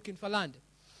church is looking for land.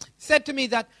 He said to me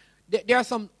that there are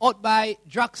some out by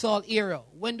Draxall area.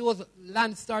 When those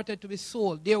land started to be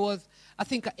sold, there was, I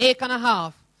think, an acre and a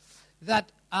half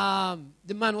that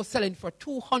the man was selling for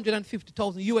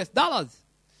 $250,000 US.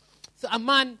 So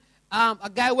a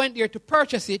guy went there to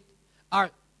purchase it, or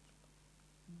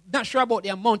not sure about the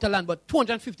amount of land, but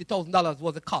 $250,000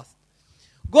 was the cost.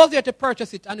 Goes there to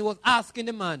purchase it, and he was asking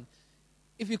the man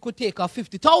if he could take off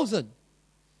 $50,000. So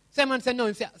the man said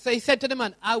no. So he said to the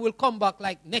man, I will come back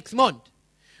like next month.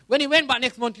 When he went back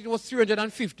next month, it was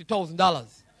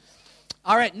 $350,000.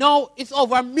 All right, now it's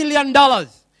over $1 million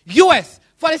US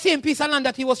for the same piece of land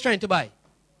that he was trying to buy.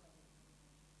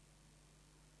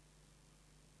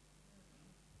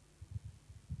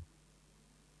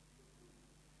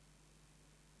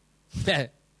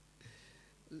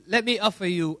 Let me offer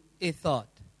you a thought.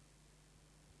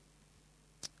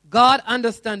 God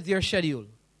understands your schedule,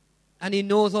 and He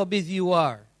knows how busy you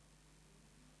are.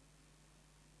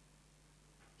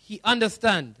 He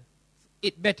understands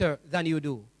it better than you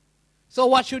do. So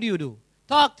what should you do?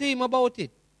 Talk to Him about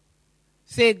it.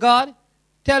 Say, God,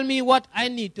 tell me what I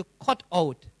need to cut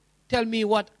out. Tell me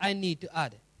what I need to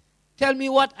add. Tell me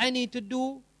what I need to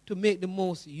do to make the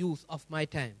most use of my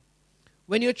time.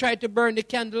 When you try to burn the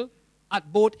candle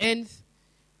at both ends,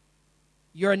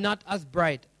 you're not as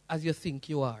bright as you think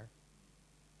you are.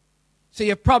 So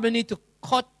you probably need to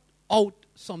cut out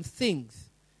some things.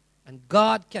 And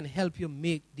God can help you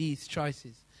make these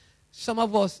choices. Some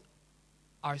of us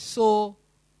are so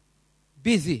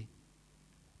busy,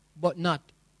 but not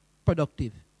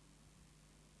productive.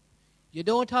 You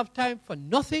don't have time for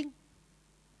nothing,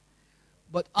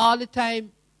 but all the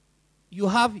time you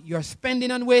have, you're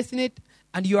spending and wasting it,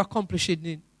 and you're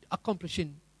accomplishing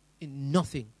in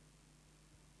nothing.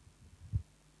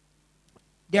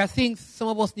 There are things some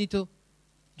of us need to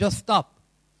just stop.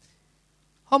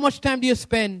 How much time do you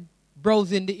spend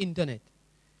browsing the internet?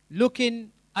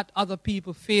 Looking at other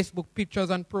people's Facebook pictures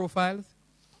and profiles?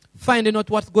 Finding out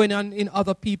what's going on in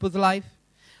other people's life?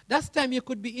 That's time you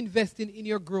could be investing in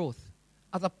your growth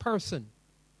as a person.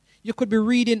 You could be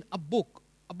reading a book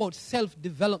about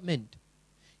self-development.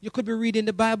 You could be reading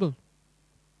the Bible.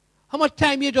 How much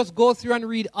time you just go through and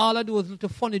read all of those little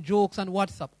funny jokes on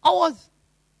WhatsApp? Hours.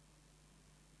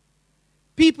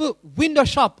 People window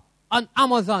shop on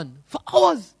Amazon for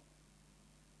hours.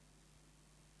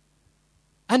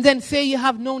 And then say you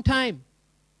have no time.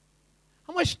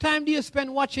 How much time do you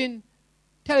spend watching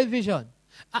television?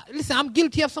 Listen, I'm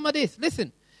guilty of some of this.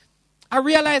 Listen, I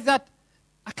realize that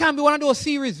I can't be one of those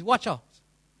series watchers.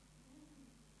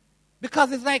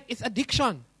 Because it's like, it's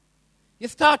addiction. You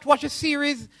start watch a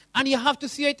series and you have to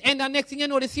see it end, and next thing you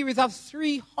know, the series has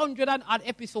 300 and odd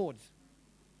episodes.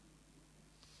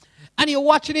 And you're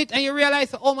watching it and you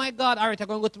realize, oh my God, all right, I'm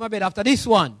going to go to my bed after this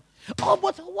one. Oh,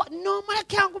 but what? No, man, I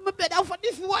can't go to my bed after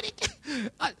this one.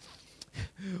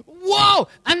 Whoa!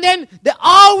 And then they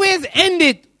always end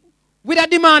it with a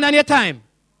demand on your time.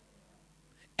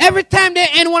 Every time they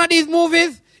end one of these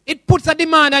movies, it puts a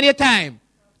demand on your time.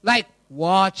 Like,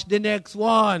 watch the next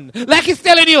one. Like it's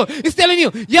telling you,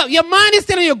 your mind is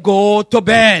telling you, go to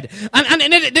bed. And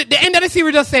the end of the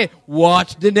series just say,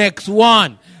 watch the next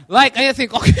one. Like, and you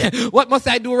think, okay, what must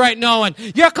I do right now? And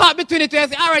you're caught between the two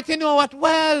and say, all right, you know what?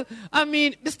 Well, I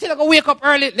mean, they still going to wake up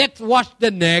early. Let's watch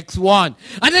the next one.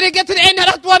 And then they get to the end of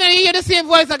that one and you hear the same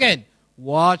voice again.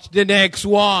 Watch the next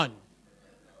one.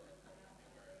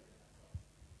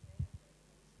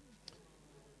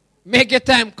 Make your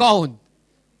time count.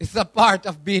 It's a part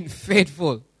of being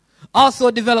faithful. Also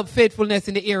develop faithfulness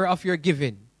in the area of your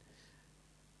giving.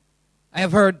 I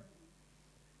have heard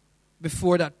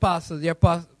before that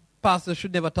pastors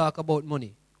should never talk about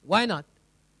money. Why not?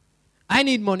 I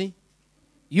need money.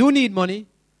 You need money.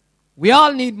 We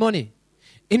all need money.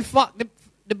 In fact,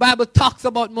 the Bible talks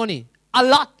about money a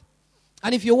lot.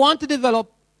 And if you want to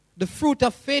develop the fruit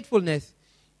of faithfulness,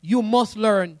 you must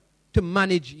learn to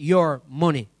manage your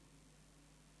money.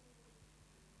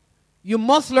 You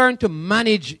must learn to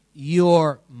manage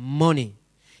your money.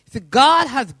 See, God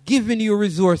has given you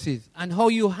resources, and how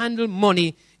you handle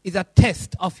money is a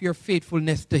test of your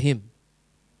faithfulness to Him.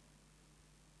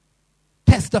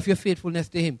 Test of your faithfulness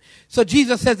to Him. So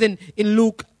Jesus says in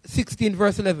Luke 16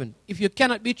 verse 11, if you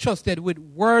cannot be trusted with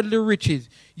worldly riches,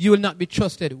 you will not be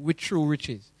trusted with true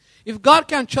riches. If God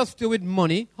can't trust you with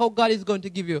money, how God is going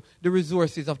to give you the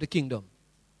resources of the kingdom?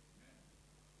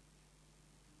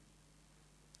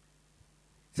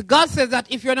 So God says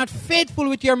that if you're not faithful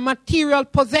with your material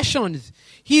possessions,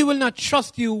 He will not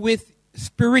trust you with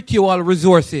spiritual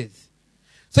resources.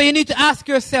 So you need to ask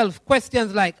yourself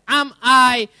questions like, am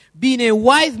I being a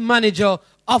wise manager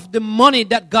of the money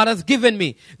that God has given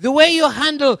me? The way you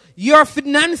handle your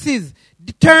finances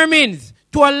determines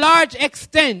to a large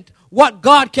extent what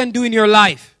God can do in your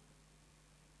life.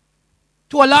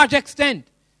 To a large extent.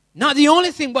 Not the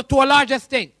only thing, but to a large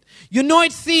extent. You know,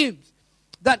 it seems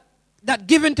that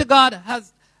giving to God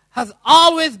has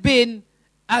always been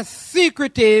as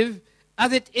secretive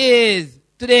as it is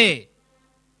today.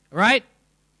 Right?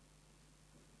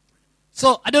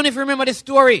 So, I don't know if you remember the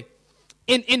story.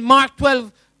 In Mark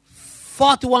 12,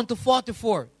 41 to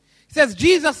 44. It says,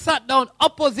 Jesus sat down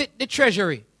opposite the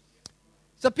treasury.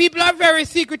 So, people are very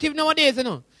secretive nowadays, you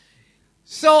know.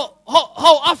 So,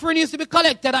 how offering used to be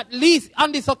collected, at least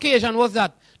on this occasion, was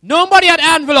that nobody had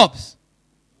envelopes.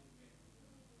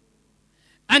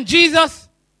 And Jesus,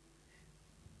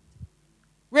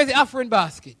 where's the offering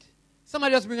basket?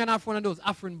 Somebody just bring one of those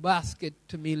offering basket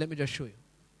to me. Let me just show you.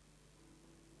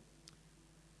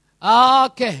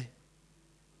 Okay.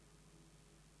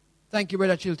 Thank you,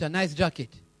 Brother Chilton. Nice jacket.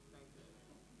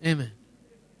 Amen.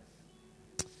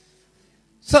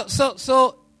 So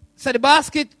the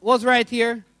basket was right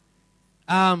here.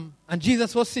 And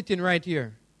Jesus was sitting right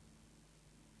here.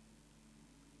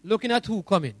 Looking at who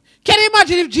coming. Can you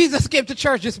imagine if Jesus came to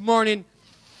church this morning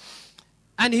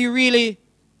and He really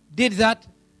did that?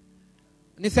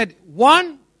 And He said,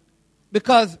 one,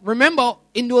 because remember,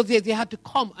 in those days, they had to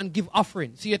come and give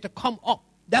offering. So you had to come up.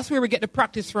 That's where we get the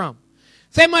practice from.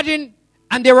 So imagine,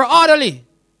 and they were orderly.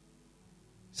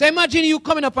 So imagine you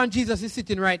coming up and Jesus is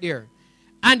sitting right there.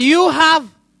 And you have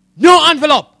no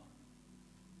envelope.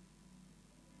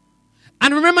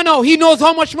 And remember now, he knows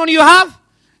how much money you have,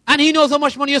 and he knows how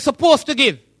much money you're supposed to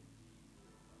give.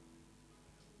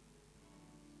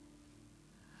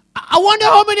 I wonder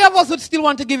how many of us would still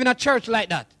want to give in a church like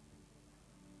that.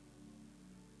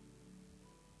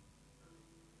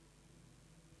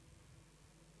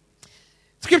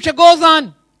 Scripture goes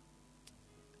on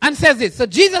and says this. So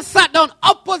Jesus sat down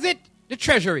opposite the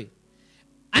treasury.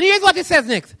 And here's what it says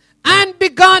next. And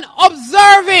began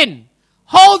observing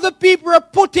how the people were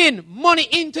putting money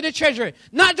into the treasury.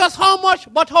 Not just how much,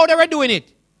 but how they were doing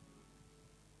it.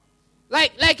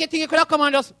 Like you think you could have come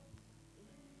and just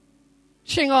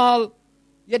shing all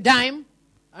your dime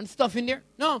and stuff in there?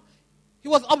 No. He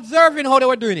was observing how they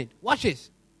were doing it. Watch this.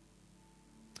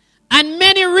 And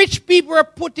many rich people were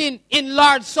putting in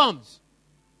large sums.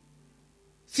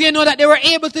 So you know that they were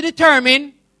able to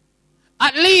determine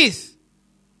at least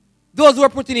those who were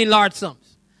putting in large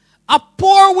sums. A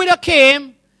poor widow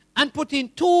came and put in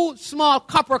 2 small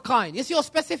copper coins. You see how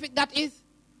specific that is?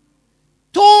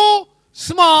 2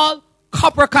 small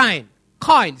copper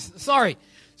coins. Sorry.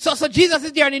 So Jesus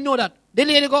is there and he know that. The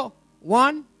lady go,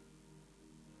 1,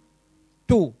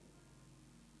 2.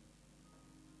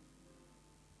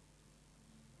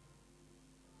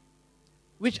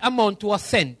 Which amount to a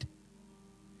cent.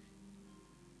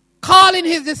 Calling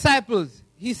his disciples,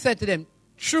 he said to them,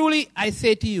 truly I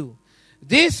say to you,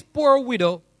 this poor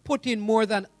widow put in more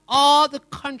than all the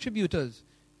contributors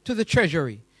to the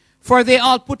treasury, for they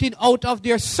all put in out of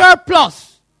their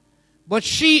surplus, but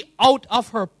she out of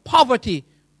her poverty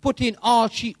put in all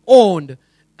she owned,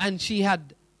 and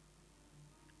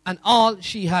all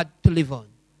she had to live on.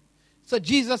 So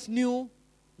Jesus knew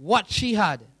what she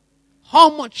had, how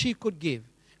much she could give,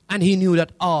 and he knew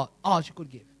that all she could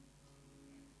give.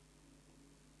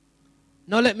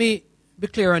 Now let me be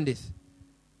clear on this.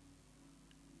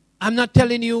 I'm not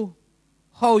telling you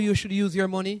how you should use your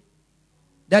money.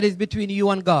 That is between you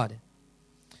and God.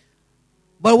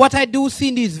 But what I do see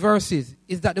in these verses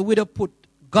is that the widow put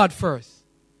God first.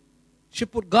 She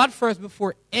put God first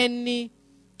before any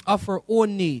of her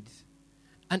own needs.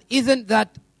 And isn't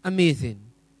that amazing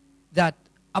that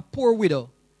a poor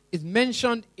widow is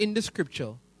mentioned in the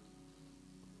scripture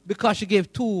because she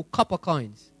gave 2 copper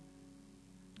coins?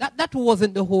 That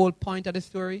wasn't the whole point of the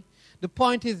story. The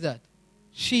point is that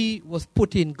she was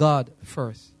putting God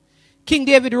first. King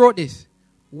David wrote this.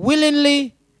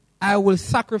 Willingly I will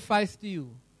sacrifice to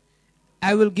you.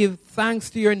 I will give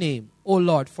thanks to your name, O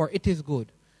Lord, for it is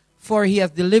good. For he has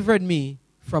delivered me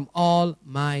from all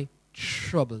my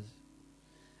troubles.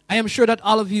 I am sure that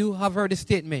all of you have heard the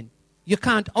statement. You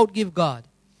can't outgive God.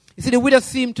 You see, the widow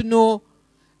seemed to know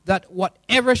that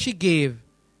whatever she gave,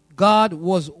 God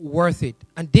was worth it.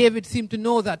 And David seemed to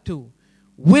know that too.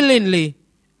 Willingly,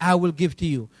 I will give to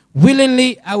you.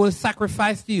 Willingly, I will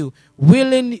sacrifice to you.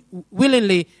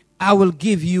 Willingly, I will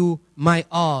give you my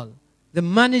all. The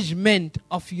management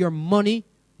of your money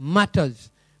matters.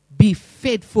 Be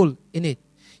faithful in it.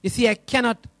 You see, I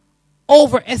cannot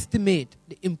overestimate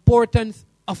the importance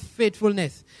of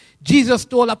faithfulness. Jesus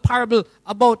told a parable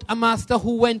about a master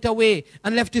who went away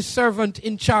and left his servant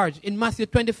in charge in Matthew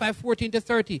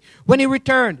 25:14-30. When he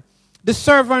returned, the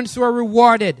servants were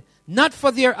rewarded, not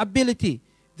for their ability.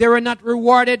 They were not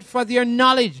rewarded for their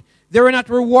knowledge. They were not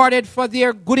rewarded for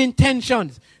their good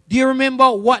intentions. Do you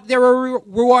remember what they were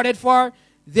rewarded for?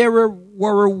 They were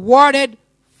rewarded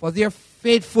for their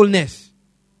faithfulness.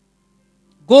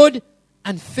 Good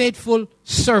and faithful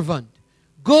servant.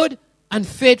 Good and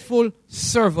faithful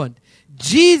servant.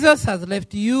 Jesus has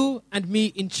left you and me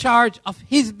in charge of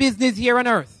his business here on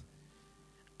earth.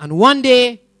 And one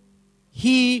day,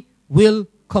 he will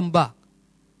come back.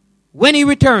 When he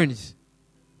returns,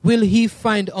 will he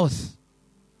find us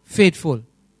faithful?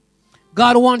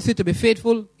 God wants you to be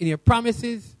faithful in your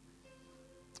promises,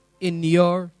 in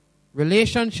your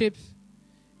relationships.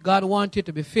 God wants you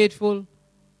to be faithful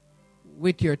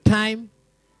with your time.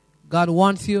 God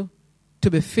wants you to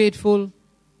be faithful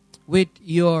with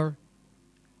your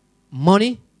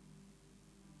money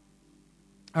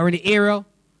or in the area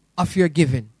of your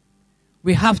giving.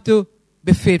 We have to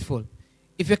be faithful.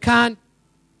 If you can't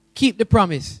keep the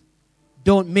promise,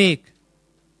 don't make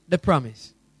the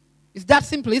promise. It's that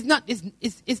simple.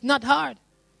 It's not hard.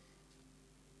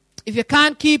 If you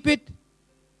can't keep it,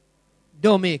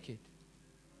 don't make it.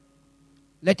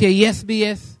 Let your yes be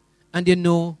yes and your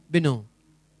no be no.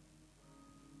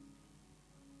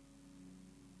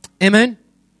 Amen?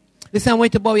 Listen, I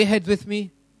want you to bow your heads with me.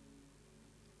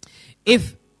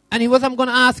 What I'm going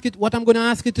to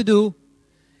ask you to do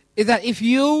is that if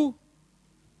you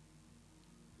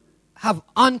have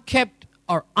unkept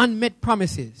or unmet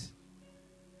promises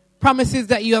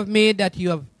that you have made that you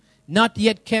have not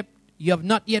yet kept, you have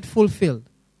not yet fulfilled.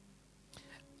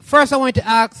 First, I want to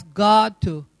ask God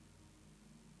to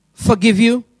forgive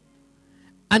you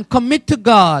and commit to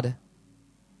God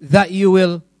that you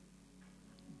will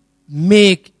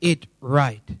make it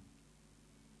right.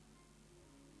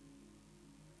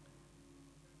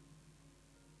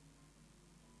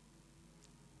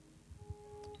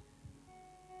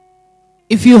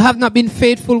 If you have not been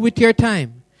faithful with your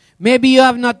time, maybe you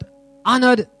have not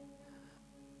honored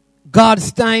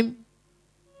God's time.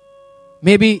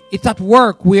 Maybe it's at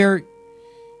work where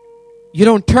you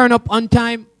don't turn up on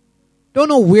time. Don't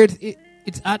know where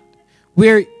it's at,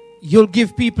 where you'll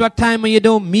give people a time and you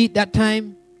don't meet that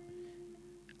time.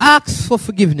 Ask for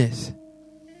forgiveness.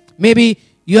 Maybe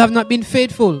you have not been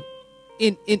faithful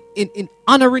in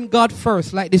honoring God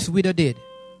first, like this widow did.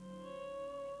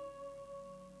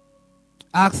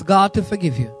 Ask God to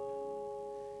forgive you.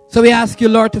 So we ask you,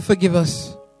 Lord, to forgive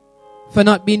us for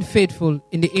not being faithful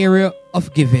in the area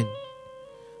of giving.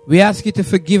 We ask you to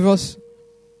forgive us,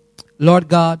 Lord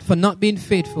God, for not being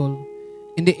faithful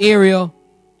in the area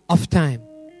of time.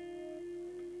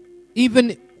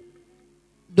 Even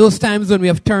those times when we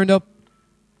have turned up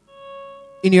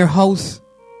in your house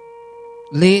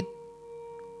late,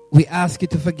 we ask you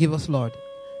to forgive us, Lord.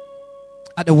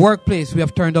 At the workplace, we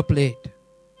have turned up late.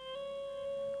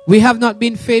 We have not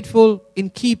been faithful in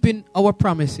keeping our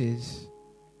promises.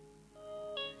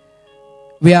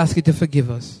 We ask you to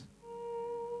forgive us.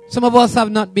 Some of us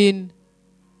have not been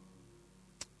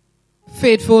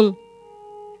faithful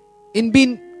in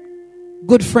being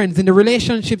good friends, in the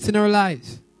relationships in our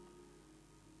lives.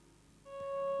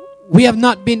 We have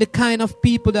not been the kind of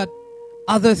people that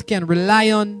others can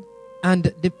rely on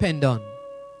and depend on.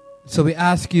 So we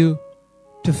ask you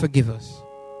to forgive us.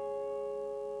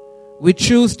 We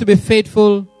choose to be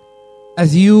faithful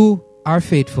as you are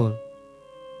faithful.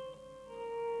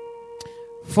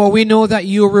 For we know that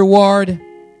you reward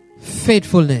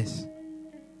faithfulness.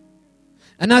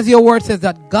 And as your word says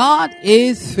that God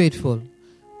is faithful,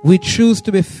 we choose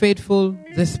to be faithful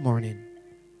this morning.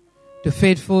 To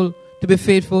be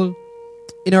faithful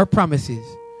in our promises.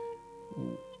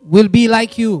 We'll be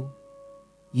like you.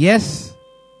 Yes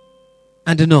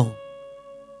and no.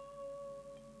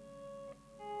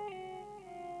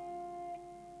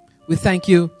 We thank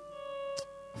you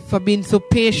for being so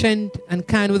patient and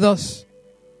kind with us.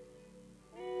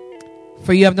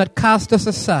 For you have not cast us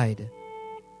aside.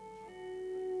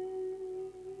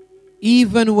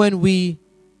 Even when we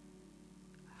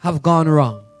have gone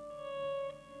wrong,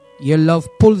 your love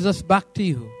pulls us back to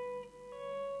you.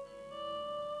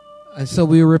 And so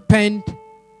we repent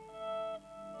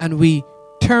and we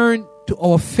turn to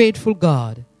our faithful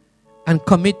God and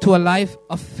commit to a life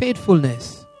of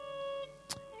faithfulness.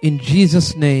 In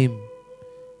Jesus' name,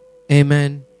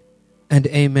 amen and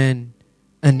amen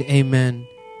and amen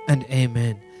and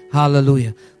amen.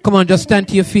 Hallelujah. Come on, just stand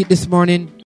to your feet this morning.